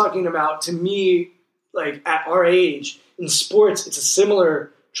what you're talking about, to me, like at our age in sports, it's a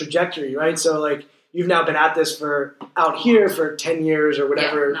similar trajectory, right? So like. You've now been at this out here for 10 years or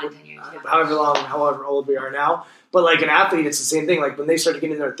whatever, 9, 10 years, however old we are now. But like an athlete, it's the same thing. Like when they start to get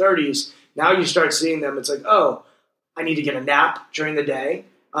in their 30s, now you start seeing them. It's like, oh, I need to get a nap during the day.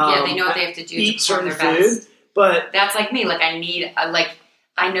 They know what they have to do eat to perform certain their best. food. But that's like me. Like I need,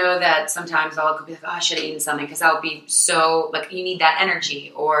 I know that sometimes I'll be like, oh, I should have eaten something because I'll be so, like, you need that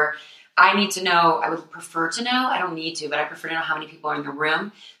energy. Or I need to know, I would prefer to know, I don't need to, but I prefer to know how many people are in the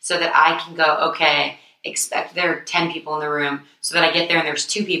room so that I can go, okay, expect there are 10 people in the room so that I get there and there's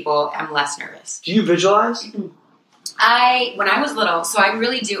 2 people, I'm less nervous. Do you visualize? When I was little, so I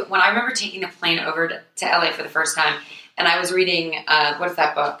really do, when I remember taking the plane over to LA for the first time and I was reading, what's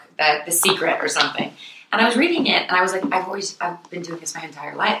that book, The Secret or something. And I was reading it and I was like, I've been doing this my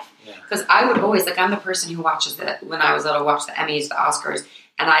entire life. Because I would always, like, I'm the person who watches when I was little, watched the Emmys, the Oscars,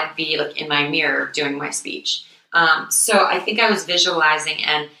 and I'd be like in my mirror doing my speech. So I think I was visualizing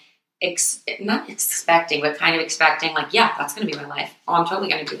and not expecting, but kind of expecting, like, yeah, that's going to be my life. Oh, I'm totally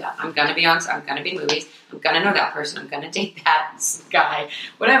going to do that. I'm going to be I'm going to be in movies. I'm going to know that person. I'm going to date that guy,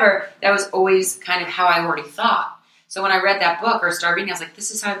 whatever. That was always kind of how I already thought. So when I read that book or started reading, I was like, this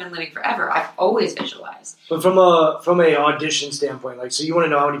is how I've been living forever. I've always visualized. But from a audition standpoint, like, so you want to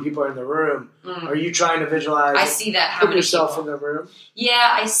know how many people are in the room. Are you trying to visualize? I see that. How many yourself people in the room?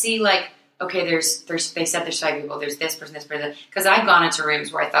 Yeah, I see, like, okay, there's. They said there's 5 people. There's this person, because I've gone into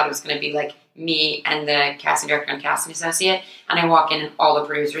rooms where I thought it was going to be like me and the casting director and casting associate, and I walk in and all the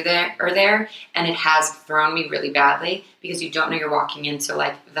producers are there, and it has thrown me really badly because you don't know you're walking into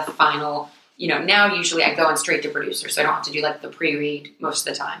like the final. You know, now usually I go on straight to producer, so I don't have to do like the pre-read most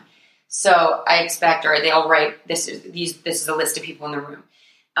of the time. So I expect, or they'll write, this is a list of people in the room.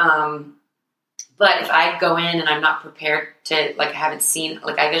 But if I go in and I'm not prepared to, like, I haven't seen,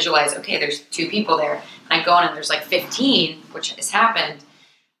 like, I visualize, okay, there's 2 people there, and I go in and there's like 15, which has happened,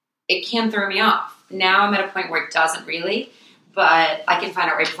 it can throw me off. Now I'm at a point where it doesn't really, but I can find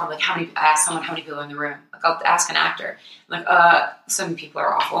out right before. I'm like, I ask someone how many people are in the room. Like, I'll ask an actor. I'm like, some people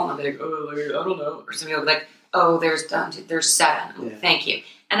are awful. And I'll be like, oh, I don't know. Or some people will be like, oh, there's 7. I'm like, thank you.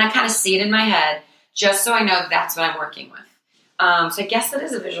 And I kind of see it in my head just so I know that's what I'm working with. So I guess that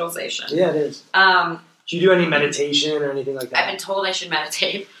is a visualization. Yeah, it is. Do you do any meditation or anything like that? I've been told I should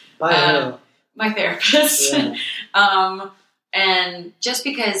meditate. By my therapist. Yeah. And just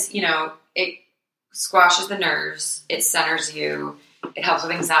because, you know, it squashes the nerves, it centers you, it helps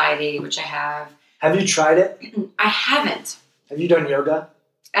with anxiety, which I have. Have you tried it? I haven't. Have you done yoga?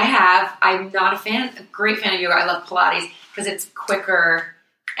 I have. I'm not a great fan of yoga. I love Pilates because it's quicker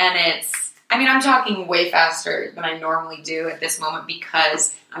and I'm talking way faster than I normally do at this moment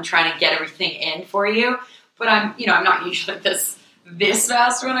because I'm trying to get everything in for you. But I'm not usually this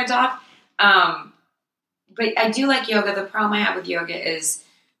fast when I talk. But I do like yoga. The problem I have with yoga is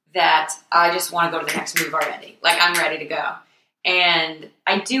that I just want to go to the next move already. Like, I'm ready to go. And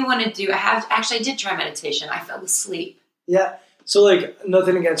I do want to I did try meditation. I fell asleep. Yeah. So, like,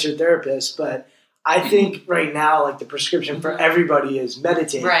 nothing against your therapist, but I think right now, like, the prescription for everybody is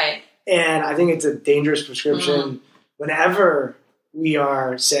meditate. Right. And I think it's a dangerous prescription whenever we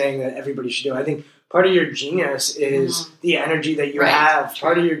are saying that everybody should do it. I think part of your genius is the energy that you have.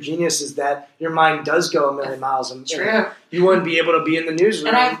 Part of your genius is that your mind does go a million miles. True. You wouldn't be able to be in the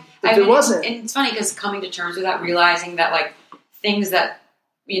newsroom if it wasn't. And it's funny because coming to terms with that, realizing that, like, things that,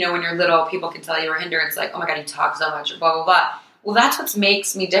 when you're little, people can tell you are hindrance, like, oh my God, you talk so much, or blah, blah, blah. Well, that's what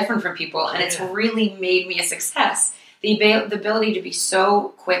makes me different from people, and it's really made me a success. The ability to be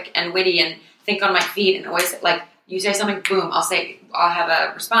so quick and witty and think on my feet and always, like, you say something, boom, I'll have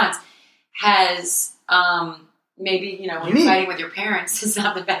a response, has maybe, when you're fighting with your parents, is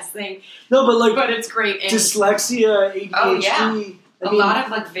not the best thing. No, but it's great. Dyslexia, ADHD. Oh, yeah. A lot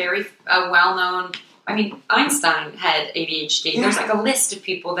of, like, very well-known, Einstein had ADHD. Yeah. There's, like, a list of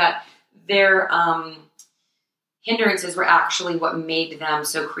people that their hindrances were actually what made them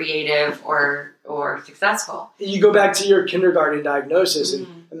so creative or successful. You go back to your kindergarten diagnosis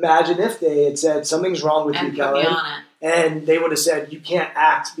and imagine if they had said something's wrong with you, Kelly. and they would have said, you can't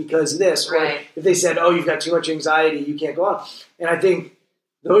act because of this. Right. Or if they said, oh, you've got too much anxiety, you can't go on. And I think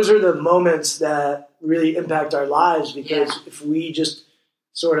those are the moments that really impact our lives, because if we just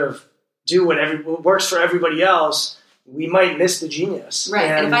sort of do what works for everybody else, we might miss the genius. Right.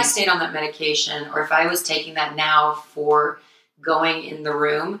 And if I stayed on that medication, or if I was taking that now for going in the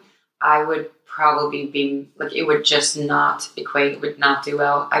room, I would probably be like, it would just not equate, it would not do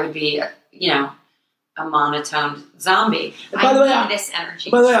well. I would be, a monotone zombie. By the way, this energy.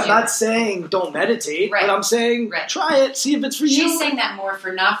 By the way, I'm not saying don't meditate, but I'm saying try it, see if it's for you. She's saying that more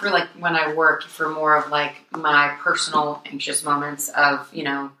for, not for like when I work, for more of like my personal anxious moments of,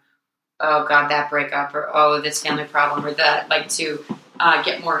 oh God, that breakup, or oh, this family problem, or that, like to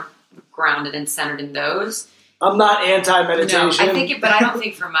get more grounded and centered in those. I'm not anti-meditation. No, I think but I don't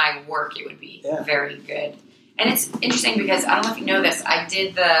think for my work it would be very good. And it's interesting because I don't know if you know this. I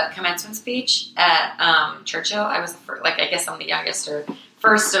did the commencement speech at Churchill. I was I guess I'm the youngest or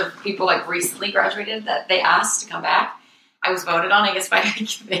first of people like recently graduated that they asked to come back. I was voted on, I guess, by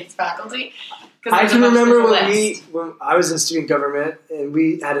the faculty. I can remember when I was in student government and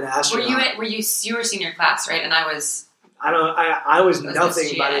we had an astronaut. You were senior class, right? And I was. I was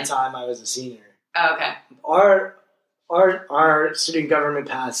nothing by the time I was a senior. Oh, okay. Our student government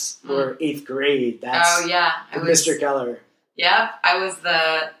pass were 8th grade. That's Mr. Keller. Yep. I was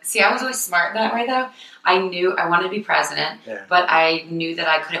always smart that way though. I knew I wanted to be president, but I knew that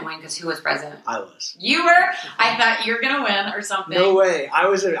I couldn't win because who was president? I was. You were? I thought you were going to win or something. No way. I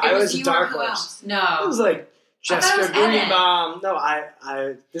was a dark horse. No. It was like Jessica Greenbaum.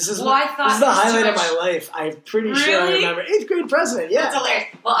 No, this is the highlight of my life. I'm pretty sure I remember 8th grade president. Yeah. That's hilarious.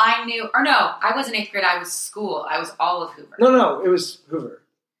 Well, I knew, or no, I wasn't 8th grade. I was school. I was all of Hoover. No, it was Hoover.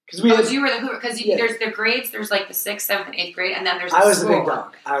 You were the Hoover, because there's the grades. There's like the 6th, 7th, and 8th grade, and then there's. I was the big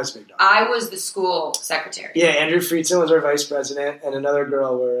dog. I was the school secretary. Yeah, Andrew Friedson was our vice president, and another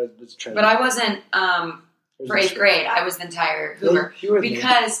girl was treasurer. But I wasn't for 8th grade. I was the entire Hoover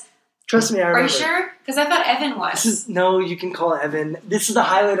because. Trust me, I remember. Are you sure? Because I thought Evan was. You can call Evan. This is the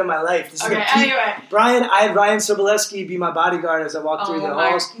highlight of my life. Anyway. Brian, I had Ryan Sobolewski be my bodyguard as I walked through the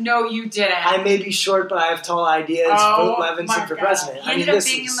halls. No, you didn't. I may be short, but I have tall ideas. Vote Levinson for president. He ended up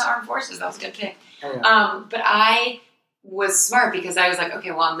being in the armed forces. That was a good pick. But I was smart because I was like,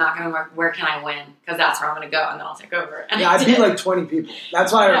 okay, well, I'm not going to work. Where can I win? Because that's where I'm going to go, and then I'll take over. And I beat like 20 people.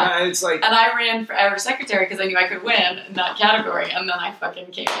 That's why it's like. And I ran for secretary because I knew I could win in that category, and then I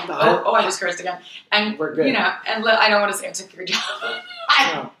fucking came. I just cursed again. And we're good. And I don't want to say I took your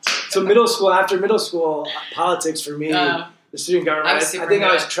job. So after middle school, politics for me, the student government. I think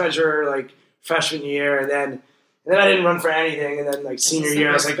I was treasurer like freshman year, and then I didn't run for anything, and then like senior year,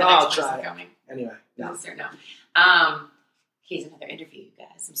 I was like, I'll try. Anyway, no. Here's another interview, you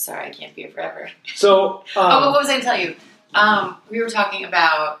guys. I'm sorry, I can't be here forever. So, what was I going to tell you? We were talking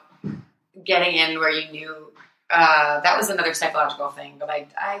about getting in where you knew that was another psychological thing. But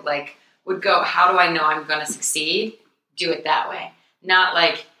I like would go, how do I know I'm going to succeed? Do it that way, not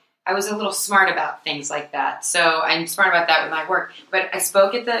like I was a little smart about things like that. So I'm smart about that with my work. But I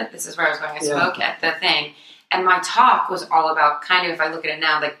spoke at this is where I was going. I spoke at the thing, and my talk was all about kind of, if I look at it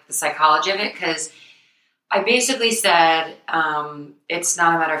now, like the psychology of it, because. I basically said, it's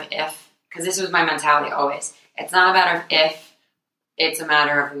not a matter of if, because this was my mentality always. It's not a matter of if, it's a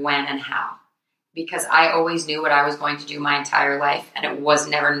matter of when and how. Because I always knew what I was going to do my entire life, and it was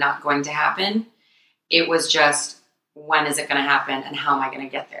never not going to happen. It was just, when is it going to happen, and how am I going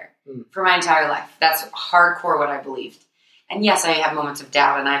to get there? For my entire life. That's hardcore what I believed. And yes, I have moments of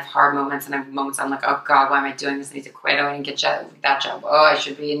doubt, and I have hard moments, and I have moments I'm like, oh God, why am I doing this? I need to quit. Oh, I didn't get that job. Oh, I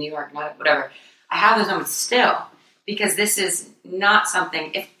should be in New York, whatever. I have those moments still, because this is not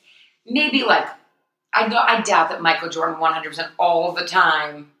something, if maybe like, I doubt that Michael Jordan 100% all the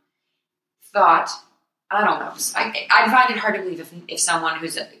time thought, I don't know. I find it hard to believe if someone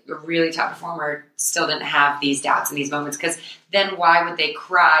who's a really top performer still didn't have these doubts and these moments, because then why would they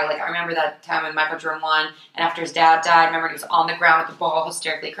cry? Like I remember that time when Michael Jordan won, and after his dad died, remember he was on the ground with the ball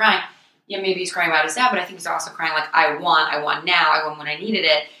hysterically crying. Yeah, maybe he's crying about his dad, but I think he's also crying like, I won now, I won when I needed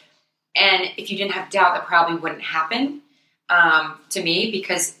it. And if you didn't have doubt, that probably wouldn't happen to me,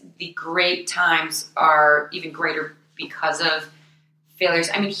 because the great times are even greater because of failures.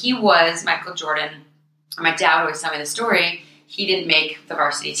 I mean, Michael Jordan, my dad always told me the story, he didn't make the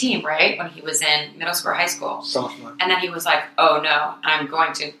varsity team, right? When he was in middle school or high school. Sophomore. And then he was like, oh no, I'm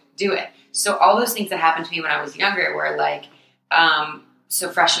going to do it. So all those things that happened to me when I was younger were like, so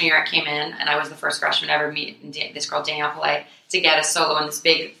freshman year I came in, and I was the first freshman ever to meet this girl, Danielle Polite, to get a solo in this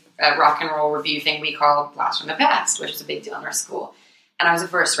big rock and roll review thing we call Blast from the Past, which was a big deal in our school. And I was the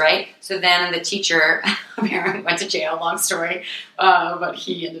first, right? So then the teacher apparently went to jail, long story, but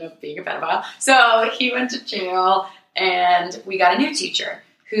he ended up being a pedophile. So he went to jail, and we got a new teacher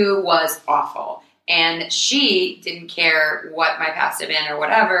who was awful. And she didn't care what my past had been or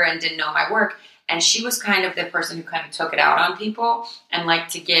whatever, and didn't know my work. And she was kind of the person who kind of took it out on people and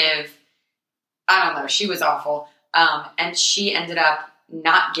liked to give, I don't know, she was awful. And she ended up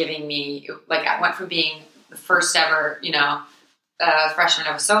not giving me, like, I went from being the first ever, freshman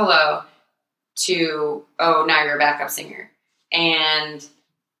of a solo to, oh, now you're a backup singer. And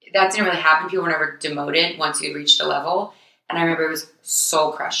that didn't really happen. People were never demoted once you reached a level. And I remember it was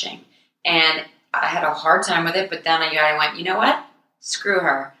soul crushing. And I had a hard time with it, but then I went, you know what? Screw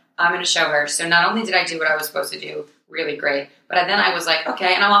her. I'm going to show her. So not only did I do what I was supposed to do, really great, but then I was like,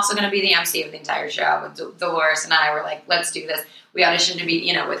 okay, and I'm also going to be the MC of the entire show. With Dolores and I were like, let's do this. We auditioned to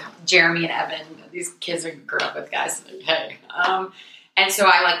be, with Jeremy and Evan. These kids I grew up with, guys. Like, hey. And so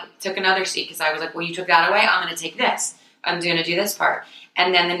I took another seat because I was like, well, you took that away. I'm going to take this. I'm going to do this part.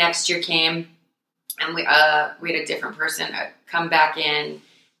 And then the next year came, and we had a different person come back in,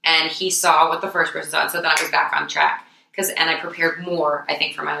 and he saw what the first person saw. And so then I was back on track. And I prepared more, I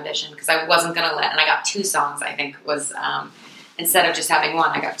think, for my audition because I wasn't going to and I got 2 songs, I think, was, instead of just having 1,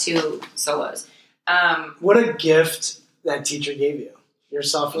 I got 2 solos. What a gift that teacher gave you, your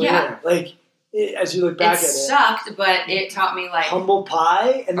sophomore year. Like, as you look back at it. It sucked, but it taught me, humble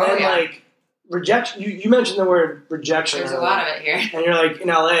pie, and then, rejection. You mentioned the word rejection. There's a lot of it here. And you're like, in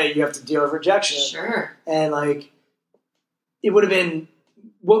LA, you have to deal with rejection. Sure. And, it would have been,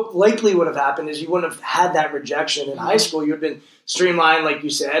 what likely would have happened is you wouldn't have had that rejection in high school. You would have been streamlined, like you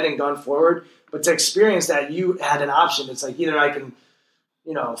said, and gone forward. But to experience that, you had an option. It's like either I can,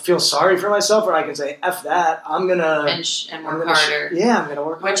 feel sorry for myself, or I can say, F that. I'm going to... And work harder. I'm going to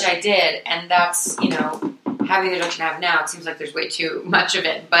work harder. Which I did. And that's, having the rejection I have now, it seems like there's way too much of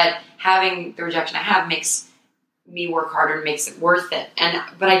it. But having the rejection I have makes me work harder and makes it worth it.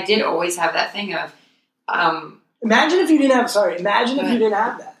 But I did always have that thing of... Imagine if you didn't have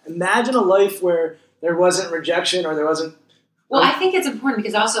that. Imagine a life where there wasn't rejection or there wasn't... Well, I think it's important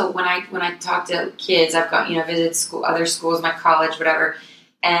because also when I talk to kids, I've got, visited other schools, my college, whatever,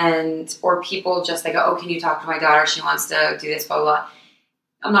 or people just, they go, oh, can you talk to my daughter? She wants to do this, blah, blah, blah.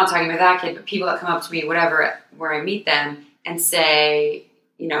 I'm not talking about that kid, but people that come up to me, whatever, where I meet them and say,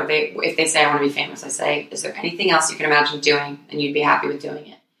 if they say I want to be famous, I say, is there anything else you can imagine doing and you'd be happy with doing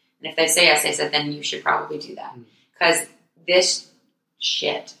it? And if they say yes, I said, then you should probably do that. Because this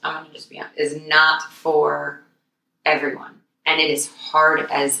shit, I'm going to just be honest, is not for everyone. And it is hard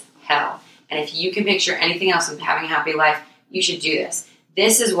as hell. And if you can picture anything else than having a happy life, you should do this.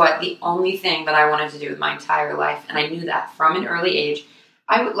 This is the only thing that I wanted to do with my entire life. And I knew that from an early age.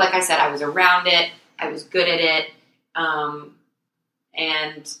 Like I said, I was around it. I was good at it. And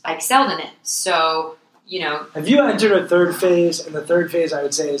I excelled in it. So, Have you entered a third phase? And the third phase, I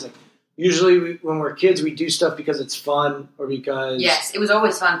would say, is usually when we're kids, we do stuff because it's fun or because... Yes, it was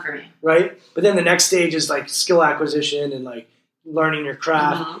always fun for me. Right? But then the next stage is skill acquisition and learning your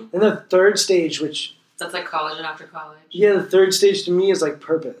craft. Mm-hmm. And the third stage, which... That's college and after college. Yeah, the third stage to me is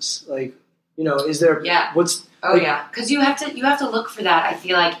purpose. Is there... Yeah. What's... yeah. Because you have to look for that. I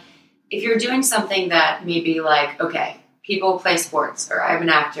feel like if you're doing something that maybe okay, people play sports or I'm an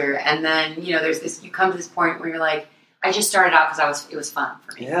actor, and then, there's this... You come to this point where you're like, I just started out because it was fun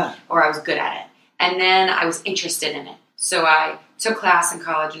for me. Yeah. Or I was good at it. And then I was interested in it. So I took class in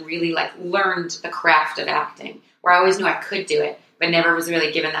college and really learned the craft of acting, where I always knew I could do it, but never was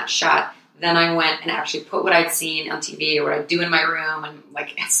really given that shot. Then I went and actually put what I'd seen on TV or what I'd do in my room and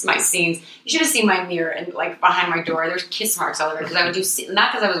it's my scenes. You should have seen my mirror and behind my door. There's kiss marks all over because I would do,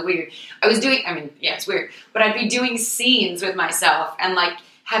 not because I was weird. I was doing, it's weird, but I'd be doing scenes with myself and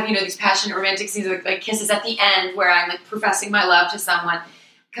have, these passionate romantic scenes with kisses at the end where I'm professing my love to someone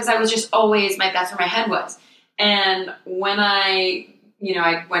because I was just always, that's where my head was. And when I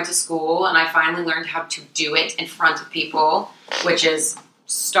went to school and I finally learned how to do it in front of people, which is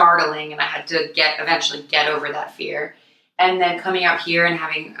startling, and I had to eventually get over that fear. And then coming out here and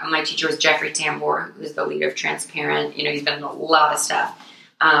having, my teacher was Jeffrey Tambor, who's the leader of Transparent. He's been in a lot of stuff.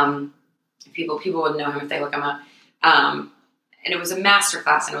 People would know him if they look him up. And it was a master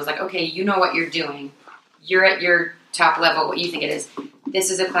class, and it was okay, you know what you're doing. You're at your top level, what you think it is.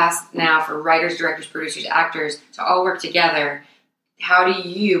 This is a class now for writers, directors, producers, actors to all work together. How do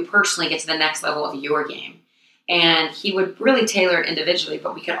you personally get to the next level of your game? And he would really tailor it individually,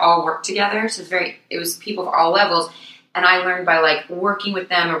 but we could all work together. So it was people of all levels. And I learned by working with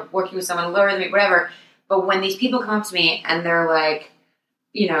them or working with someone lower than me, whatever. But when these people come up to me and they're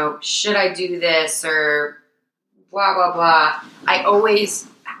should I do this? Or blah, blah, blah. I always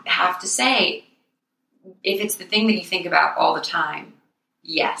have to say, if it's the thing that you think about all the time,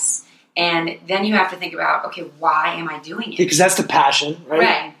 yes. And then you have to think about, okay, why am I doing it? Because that's the passion,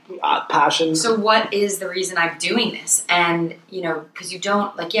 right? Passion. So what is the reason I'm doing this? And, because you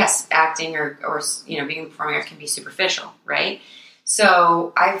don't, yes, acting or being in the performing arts can be superficial, right?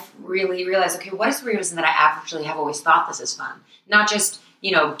 So I've really realized, okay, what is the reason that I actually have always thought this is fun? Not just,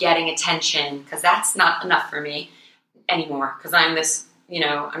 getting attention, because that's not enough for me anymore, because I'm this,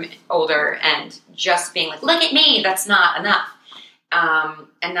 I'm older, and just being like, look at me, that's not enough.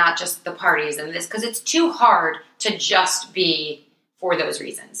 And not just the parties and this, because it's too hard to just be for those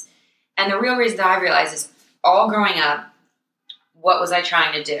reasons. And the real reason that I realized is, all growing up, what was I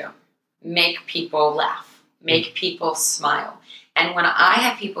trying to do? Make people laugh, make people smile. And when I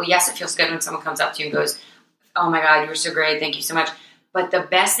have people, yes, it feels good when someone comes up to you and goes, oh my God, you were so great, thank you so much. But the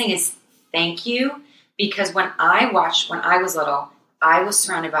best thing is thank you, because when I was little, I was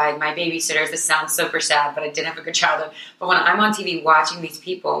surrounded by my babysitters. This sounds super sad, but I didn't have a good childhood. But when I'm on TV watching these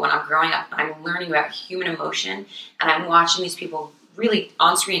people, when I'm growing up, I'm learning about human emotion, and I'm watching these people really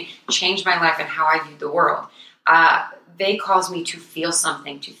on screen change my life and how I view the world. They cause me to feel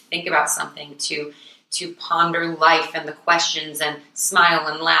something, to think about something, to ponder life and the questions, and smile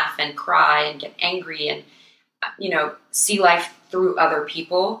and laugh and cry and get angry, and see life through other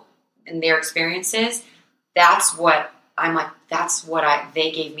people and their experiences. That's what I'm like, that's what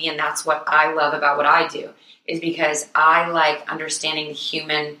they gave me, and that's what I love about what I do, is because I like understanding the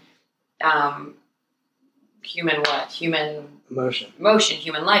human emotion,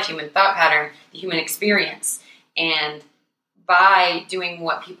 human life, human thought pattern, the human experience. And by doing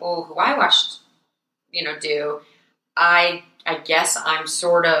what people who I watched, do, I guess I'm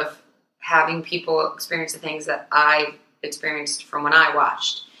sort of having people experience the things that I experienced from when I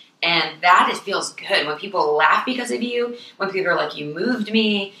watched. And that feels good. When people laugh because of you, when people are like, you moved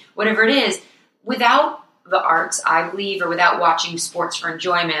me, whatever it is, without the arts, I believe, or without watching sports for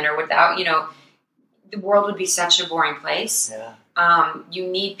enjoyment, or without, the world would be such a boring place. Yeah. You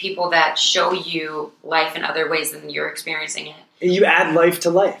need people that show you life in other ways than you're experiencing it. And you add life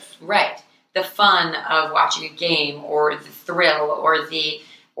to life. Right. The fun of watching a game, or the thrill, or the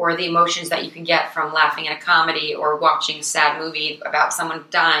emotions that you can get from laughing at a comedy, or watching a sad movie about someone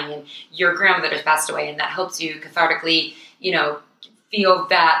dying and your grandmother has passed away, and that helps you cathartically, feel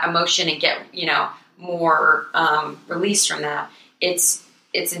that emotion and get, more release from that. It's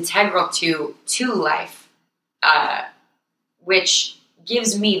integral to life, which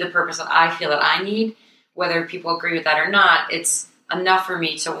gives me the purpose that I feel that I need. Whether people agree with that or not, it's enough for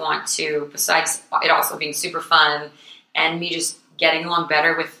me to want to, besides it also being super fun and me just getting along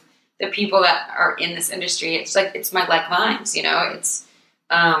better with the people that are in this industry. It's like, it's my like minds, it's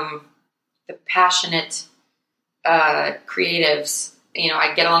the passionate creatives.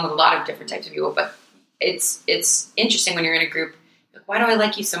 I get along with a lot of different types of people, but it's interesting when you're in a group, like, why do I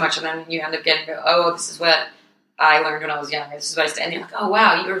like you so much? And then you end up getting, oh, this is what I learned when I was younger. This is what I said. And you're like, oh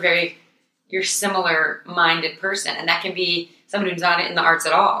wow, you're similar-minded person. And that can be someone who's not in the arts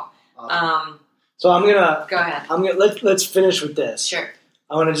at all. Awesome. So I'm gonna go ahead. Let's finish with this. Sure.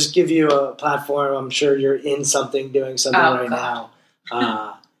 I want to just give you a platform. I'm sure you're in something, doing something right now.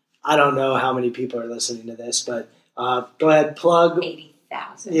 I don't know how many people are listening to this, but go ahead, plug.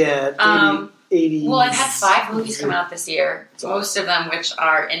 80,000. Yeah, 80. Well, I've had 5 movies come out this year, most of them which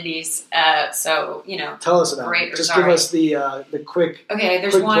are indies. So tell us about it. Just give us the quick. Okay,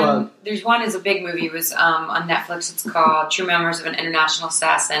 there's quick one. Plug. There's one is a big movie. It was on Netflix. It's called True Memoirs of an International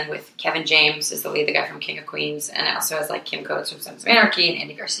Assassin, with Kevin James as the lead, the guy from King of Queens, and it also has like Kim Coates from Sons of Anarchy and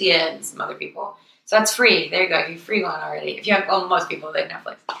Andy Garcia and some other people. So that's free. There you go. If you free one already, if you have, well, most people they have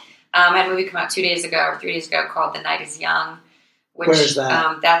Netflix. I had a movie come out 2 days ago or 3 days ago called The Night Is Young. Which, where is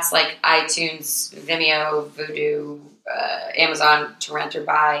that? That's like iTunes, Vimeo, Vudu, Amazon to rent or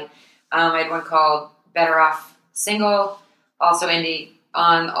buy. I had one called Better Off Single, also indie,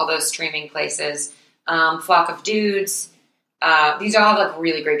 on all those streaming places. Flock of Dudes. These all have like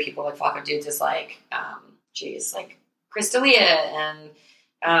really great people. Like Flock of Dudes is like, like Chris D'Elia and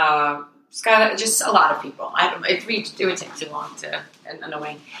Skylar, just a lot of people. It would take too long and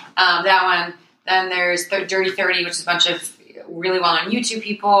annoying. That one. Then there's Dirty 30, which is a bunch of really well-known YouTube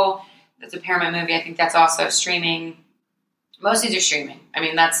people. That's a Paramount movie. I think that's also streaming. Most of these are streaming. I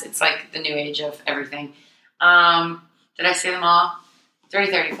mean, it's like the new age of everything. Did I say them all?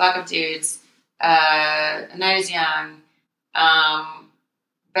 Dirty 30, Flock of Dudes, A Night Is Young,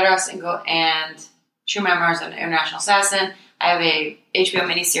 Better Off Single, and True Memoirs of an International Assassin. I have a HBO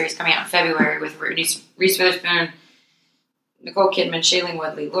miniseries coming out in February with Reese Witherspoon, Nicole Kidman, Shailene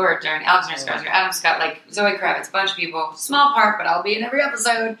Woodley, Laura Dern, Alexander Skarsgård, Adam Scott, like Zoe Kravitz, a bunch of people. Small part, but I'll be in every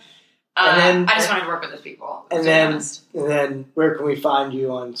episode. I just wanted to work with those people. And then where can we find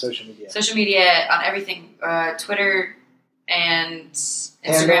you on social media? Social media on everything. Twitter and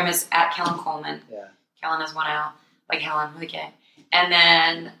Instagram is at Kellen Coleman. Yeah. Kellen is one L, like Helen with a K. And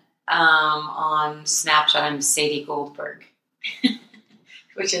then on Snapchat, I'm Sadie Goldberg,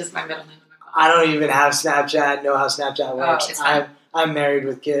 which is my middle name. I don't even have Snapchat. Know how Snapchat works. I'm married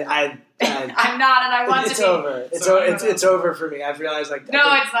with kids. I'm not, and I want to be. It's over. It's over for me. I've realized it's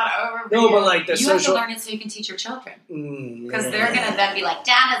not over. For no, you. but like the you social. have to learn it so you can teach your children because they're gonna then be like,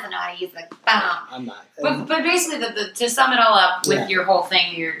 Dad doesn't know how to use the phone. I'm not. But basically, to sum it all up with your whole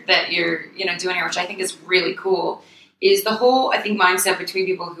thing you're doing here, which I think is really cool, is the whole mindset between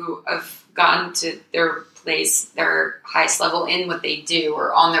people who have gotten to their place, their highest level in what they do,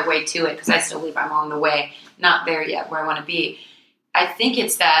 or on their way to it. Because I still believe I'm on the way, not there yet where I want to be. I think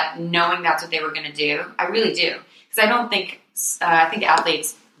it's that knowing that's what they were going to do. I really do. Because I don't think, I think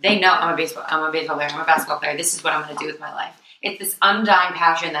athletes, they know I'm a baseball player, I'm a basketball player, this is what I'm going to do with my life. It's this undying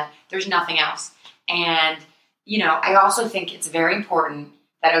passion that there's nothing else. And, I also think it's very important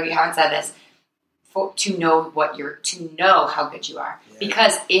that, you haven't said this, to know how good you are. Yeah.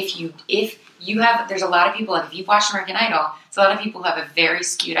 Because if you have, there's a lot of people, like if you've watched American Idol, so a lot of people have a very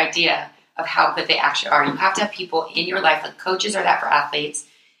skewed idea of how good they actually are. You have to have people in your life, like coaches are that for athletes,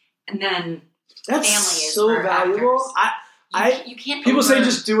 and then that's family is so for valuable. Actors. You can't. People say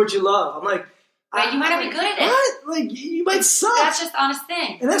just do what you love. I'm like, but you might not be good at it. What? Like you might suck. That's just the honest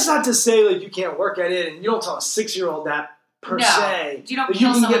thing. And that's not to say like you can't work at it, and you don't tell a 6-year-old that per se. You don't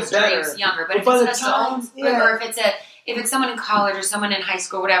kill someone's dreams younger. But if it's an adult, or if it's someone in college or someone in high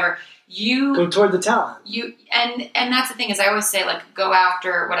school, whatever. You go toward the talent. And that's the thing is I always say like go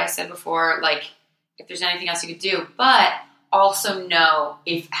after what I said before, like if there's anything else you could do, but also know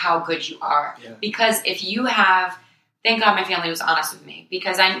how good you are. Yeah. Because if you have, thank God my family was honest with me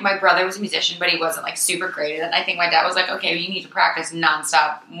because my brother was a musician, but he wasn't like super great. And I think my dad was like, okay, well, you need to practice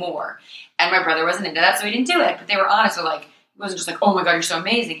nonstop more. And my brother wasn't into that, so he didn't do it. But they were honest with like, it wasn't just like, oh my God, you're so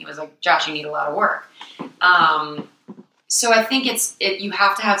amazing. He was like, Josh, you need a lot of work. So I think you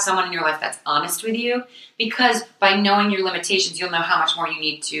have to have someone in your life that's honest with you because by knowing your limitations, you'll know how much more you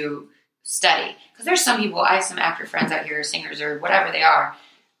need to study. Because there's some people, I have some actor friends out here, singers or whatever they are,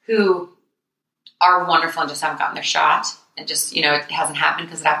 who are wonderful and just haven't gotten their shot. And just, it hasn't happened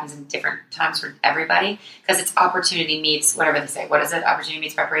because it happens in different times for everybody. Because it's opportunity meets, whatever they say. What is it? Opportunity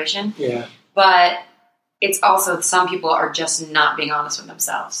meets preparation? Yeah. But it's also some people are just not being honest with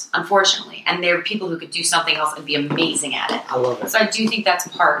themselves, unfortunately. And there are people who could do something else and be amazing at it. I love it. So I do think that's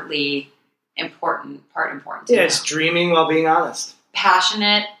partly important. Yeah, it's dreaming while being honest.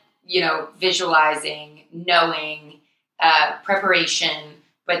 Passionate, visualizing, knowing, preparation,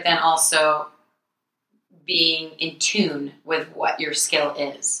 but then also being in tune with what your skill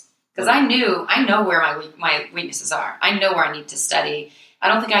is. Because I know where my weaknesses are. I know where I need to study. I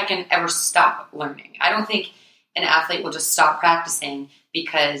don't think I can ever stop learning. I don't think an athlete will just stop practicing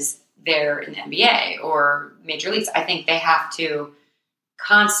because they're in the NBA or major leagues. I think they have to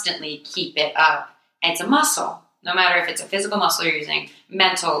constantly keep it up. And it's a muscle. No matter if it's a physical muscle you're using,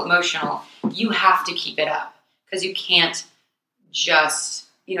 mental, emotional, you have to keep it up. Because you can't just,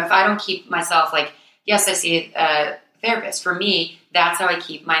 if I don't keep myself like, yes, I see a therapist. For me, that's how I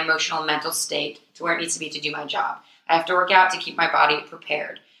keep my emotional and mental state to where it needs to be to do my job. I have to work out to keep my body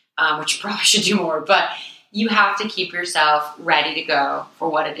prepared, which you probably should do more. But you have to keep yourself ready to go for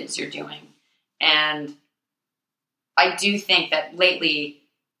what it is you're doing. And I do think that lately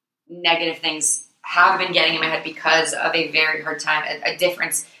negative things have been getting in my head because of a very hard time, a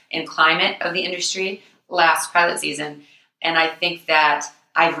difference in climate of the industry last pilot season. And I think that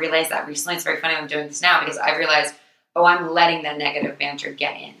I've realized that recently. It's very funny I'm doing this now because I've realized, I'm letting that negative banter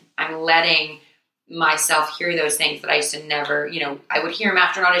get in. I'm letting myself hear those things that I used to never, I would hear them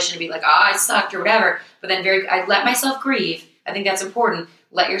after an audition and be like, I sucked or whatever. But then I let myself grieve. I think that's important.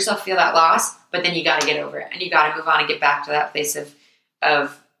 Let yourself feel that loss, but then you got to get over it and you got to move on and get back to that place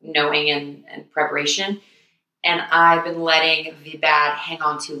of knowing and preparation. And I've been letting the bad hang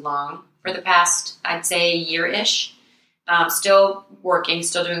on too long for the past, I'd say, year-ish. Still working,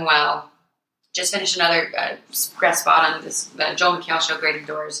 still doing well. Just finished another guest spot on this Joel McHale show, Grading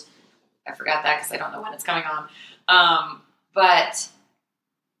Doors. I forgot that because I don't know when it's coming on. But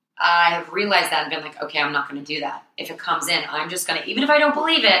I have realized that and been like, okay, I'm not going to do that. If it comes in, I'm just going to, even if I don't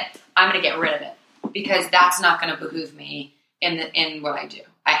believe it, I'm going to get rid of it because that's not going to behoove me in what I do.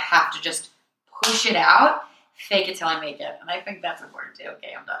 I have to just push it out, fake it till I make it. And I think that's important too.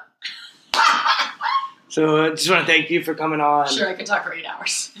 Okay, I'm done. So I just want to thank you for coming on. Sure, I could talk for 8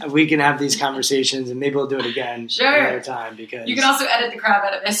 hours. We can have these conversations, and maybe we'll do it again another time. Because you can also edit the crap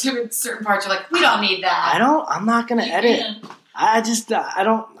out of this. Certain parts are like, we don't need that. I'm not going to edit.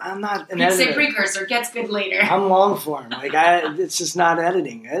 I'm not an editor. Say precursor, gets good later. I'm long form. It's just not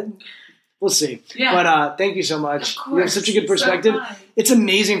editing. We'll see. Yeah. But thank you so much. You have such a good perspective. So it's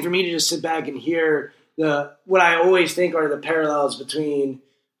amazing for me to just sit back and hear what I always think are the parallels between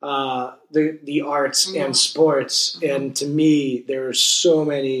the arts and sports, and to me, there are so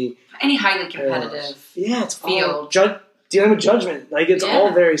many. Any highly competitive field. Dealing with judgment, it's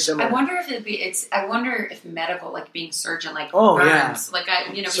all very similar. I wonder if I wonder if medical, being surgeon, burns,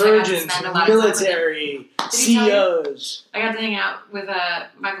 surgeons, military, CEOs. I got to hang out with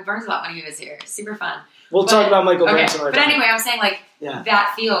Michael Burns a lot when he was here. Super fun. We'll talk about Michael Burns. But anyway, I'm saying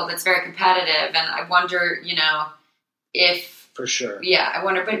that field that's very competitive, and I wonder, if. For sure. Yeah, I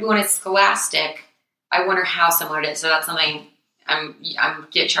wonder. But when it's scholastic, I wonder how similar it is. So that's something I'm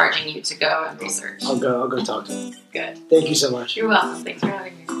charging you to go and research. I'll go talk to him. Good. Thank you so much. You're welcome. Thanks for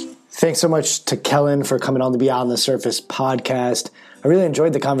having me. Thanks so much to Kellen for coming on the Beyond the Surface podcast. I really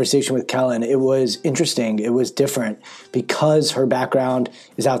enjoyed the conversation with Kellen. It was interesting. It was different because her background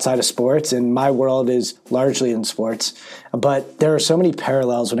is outside of sports and my world is largely in sports. But there are so many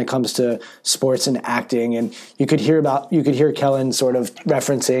parallels when it comes to sports and acting. And you could hear Kellen sort of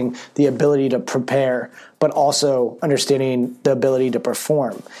referencing the ability to prepare, but also understanding the ability to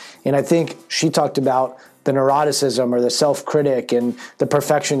perform. And I think she talked about the neuroticism or the self-critic and the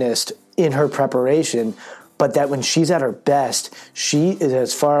perfectionist in her preparation, but that when she's at her best, she is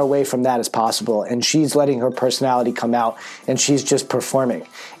as far away from that as possible, and she's letting her personality come out, and she's just performing.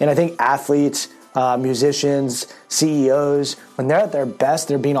 And I think athletes, musicians, CEOs, when they're at their best,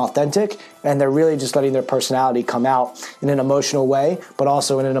 they're being authentic, and they're really just letting their personality come out in an emotional way, but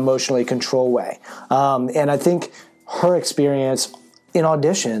also in an emotionally controlled way. And I think her experience in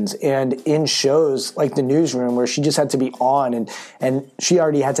auditions and in shows like The Newsroom, where she just had to be on and she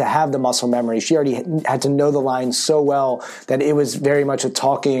already had to have the muscle memory. She already had to know the lines so well that it was very much a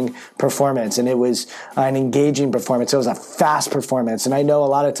talking performance, and it was an engaging performance. It was a fast performance. And I know a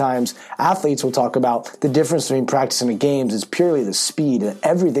lot of times athletes will talk about the difference between practice and the games is purely the speed, and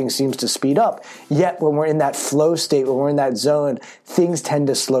everything seems to speed up. Yet when we're in that flow state, when we're in that zone, things tend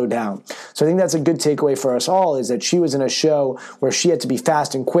to slow down. So I think that's a good takeaway for us all, is that she was in a show where she had to be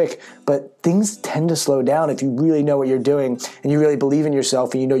fast and quick, but things tend to slow down if you really know what you're doing and you really believe in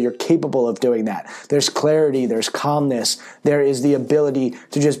yourself and you know you're capable of doing that. There's clarity, there's calmness, there is the ability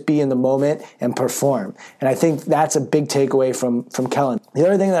to just be in the moment and perform. And I think that's a big takeaway from Kellen. The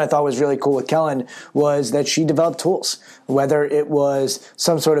other thing that I thought was really cool with Kellen was that she developed tools, whether it was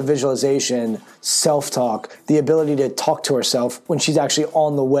some sort of visualization, self-talk, the ability to talk to herself when she's actually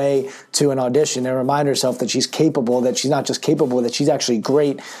on the way to an audition and remind herself that she's capable, that she's not just capable, that she's actually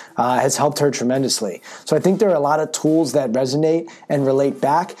great, has helped her tremendously. So I think there are a lot of tools that resonate and relate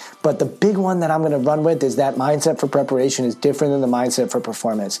back, but the big one that I'm going to run with is that mindset for preparation is different than the mindset for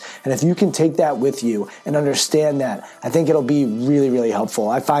performance. And if you can take that with you and understand that, I think it'll be really, really helpful.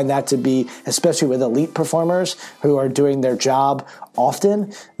 I find that to be, especially with elite performers who are doing their job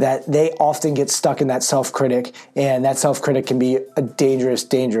often, that they often get stuck in that self-critic, and that self-critic can be a dangerous,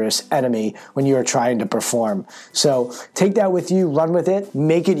 dangerous enemy when you are trying to perform. So take that with you, run with it,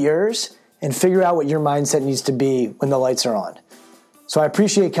 make it yours, and figure out what your mindset needs to be when the lights are on. So I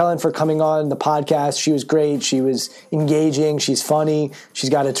appreciate Kellen for coming on the podcast. She was great. She was engaging. She's funny. She's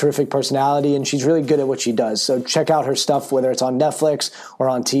got a terrific personality, and she's really good at what she does. So check out her stuff, whether it's on Netflix or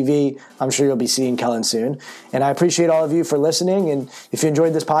on TV. I'm sure you'll be seeing Kellen soon. And I appreciate all of you for listening. And if you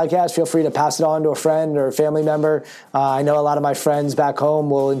enjoyed this podcast, feel free to pass it on to a friend or a family member. I know a lot of my friends back home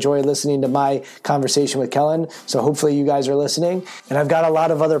will enjoy listening to my conversation with Kellen. So hopefully you guys are listening. And I've got a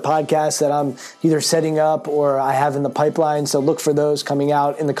lot of other podcasts that I'm either setting up or I have in the pipeline. So look for those coming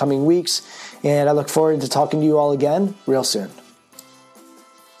out in the coming weeks. And I look forward to talking to you all again real soon.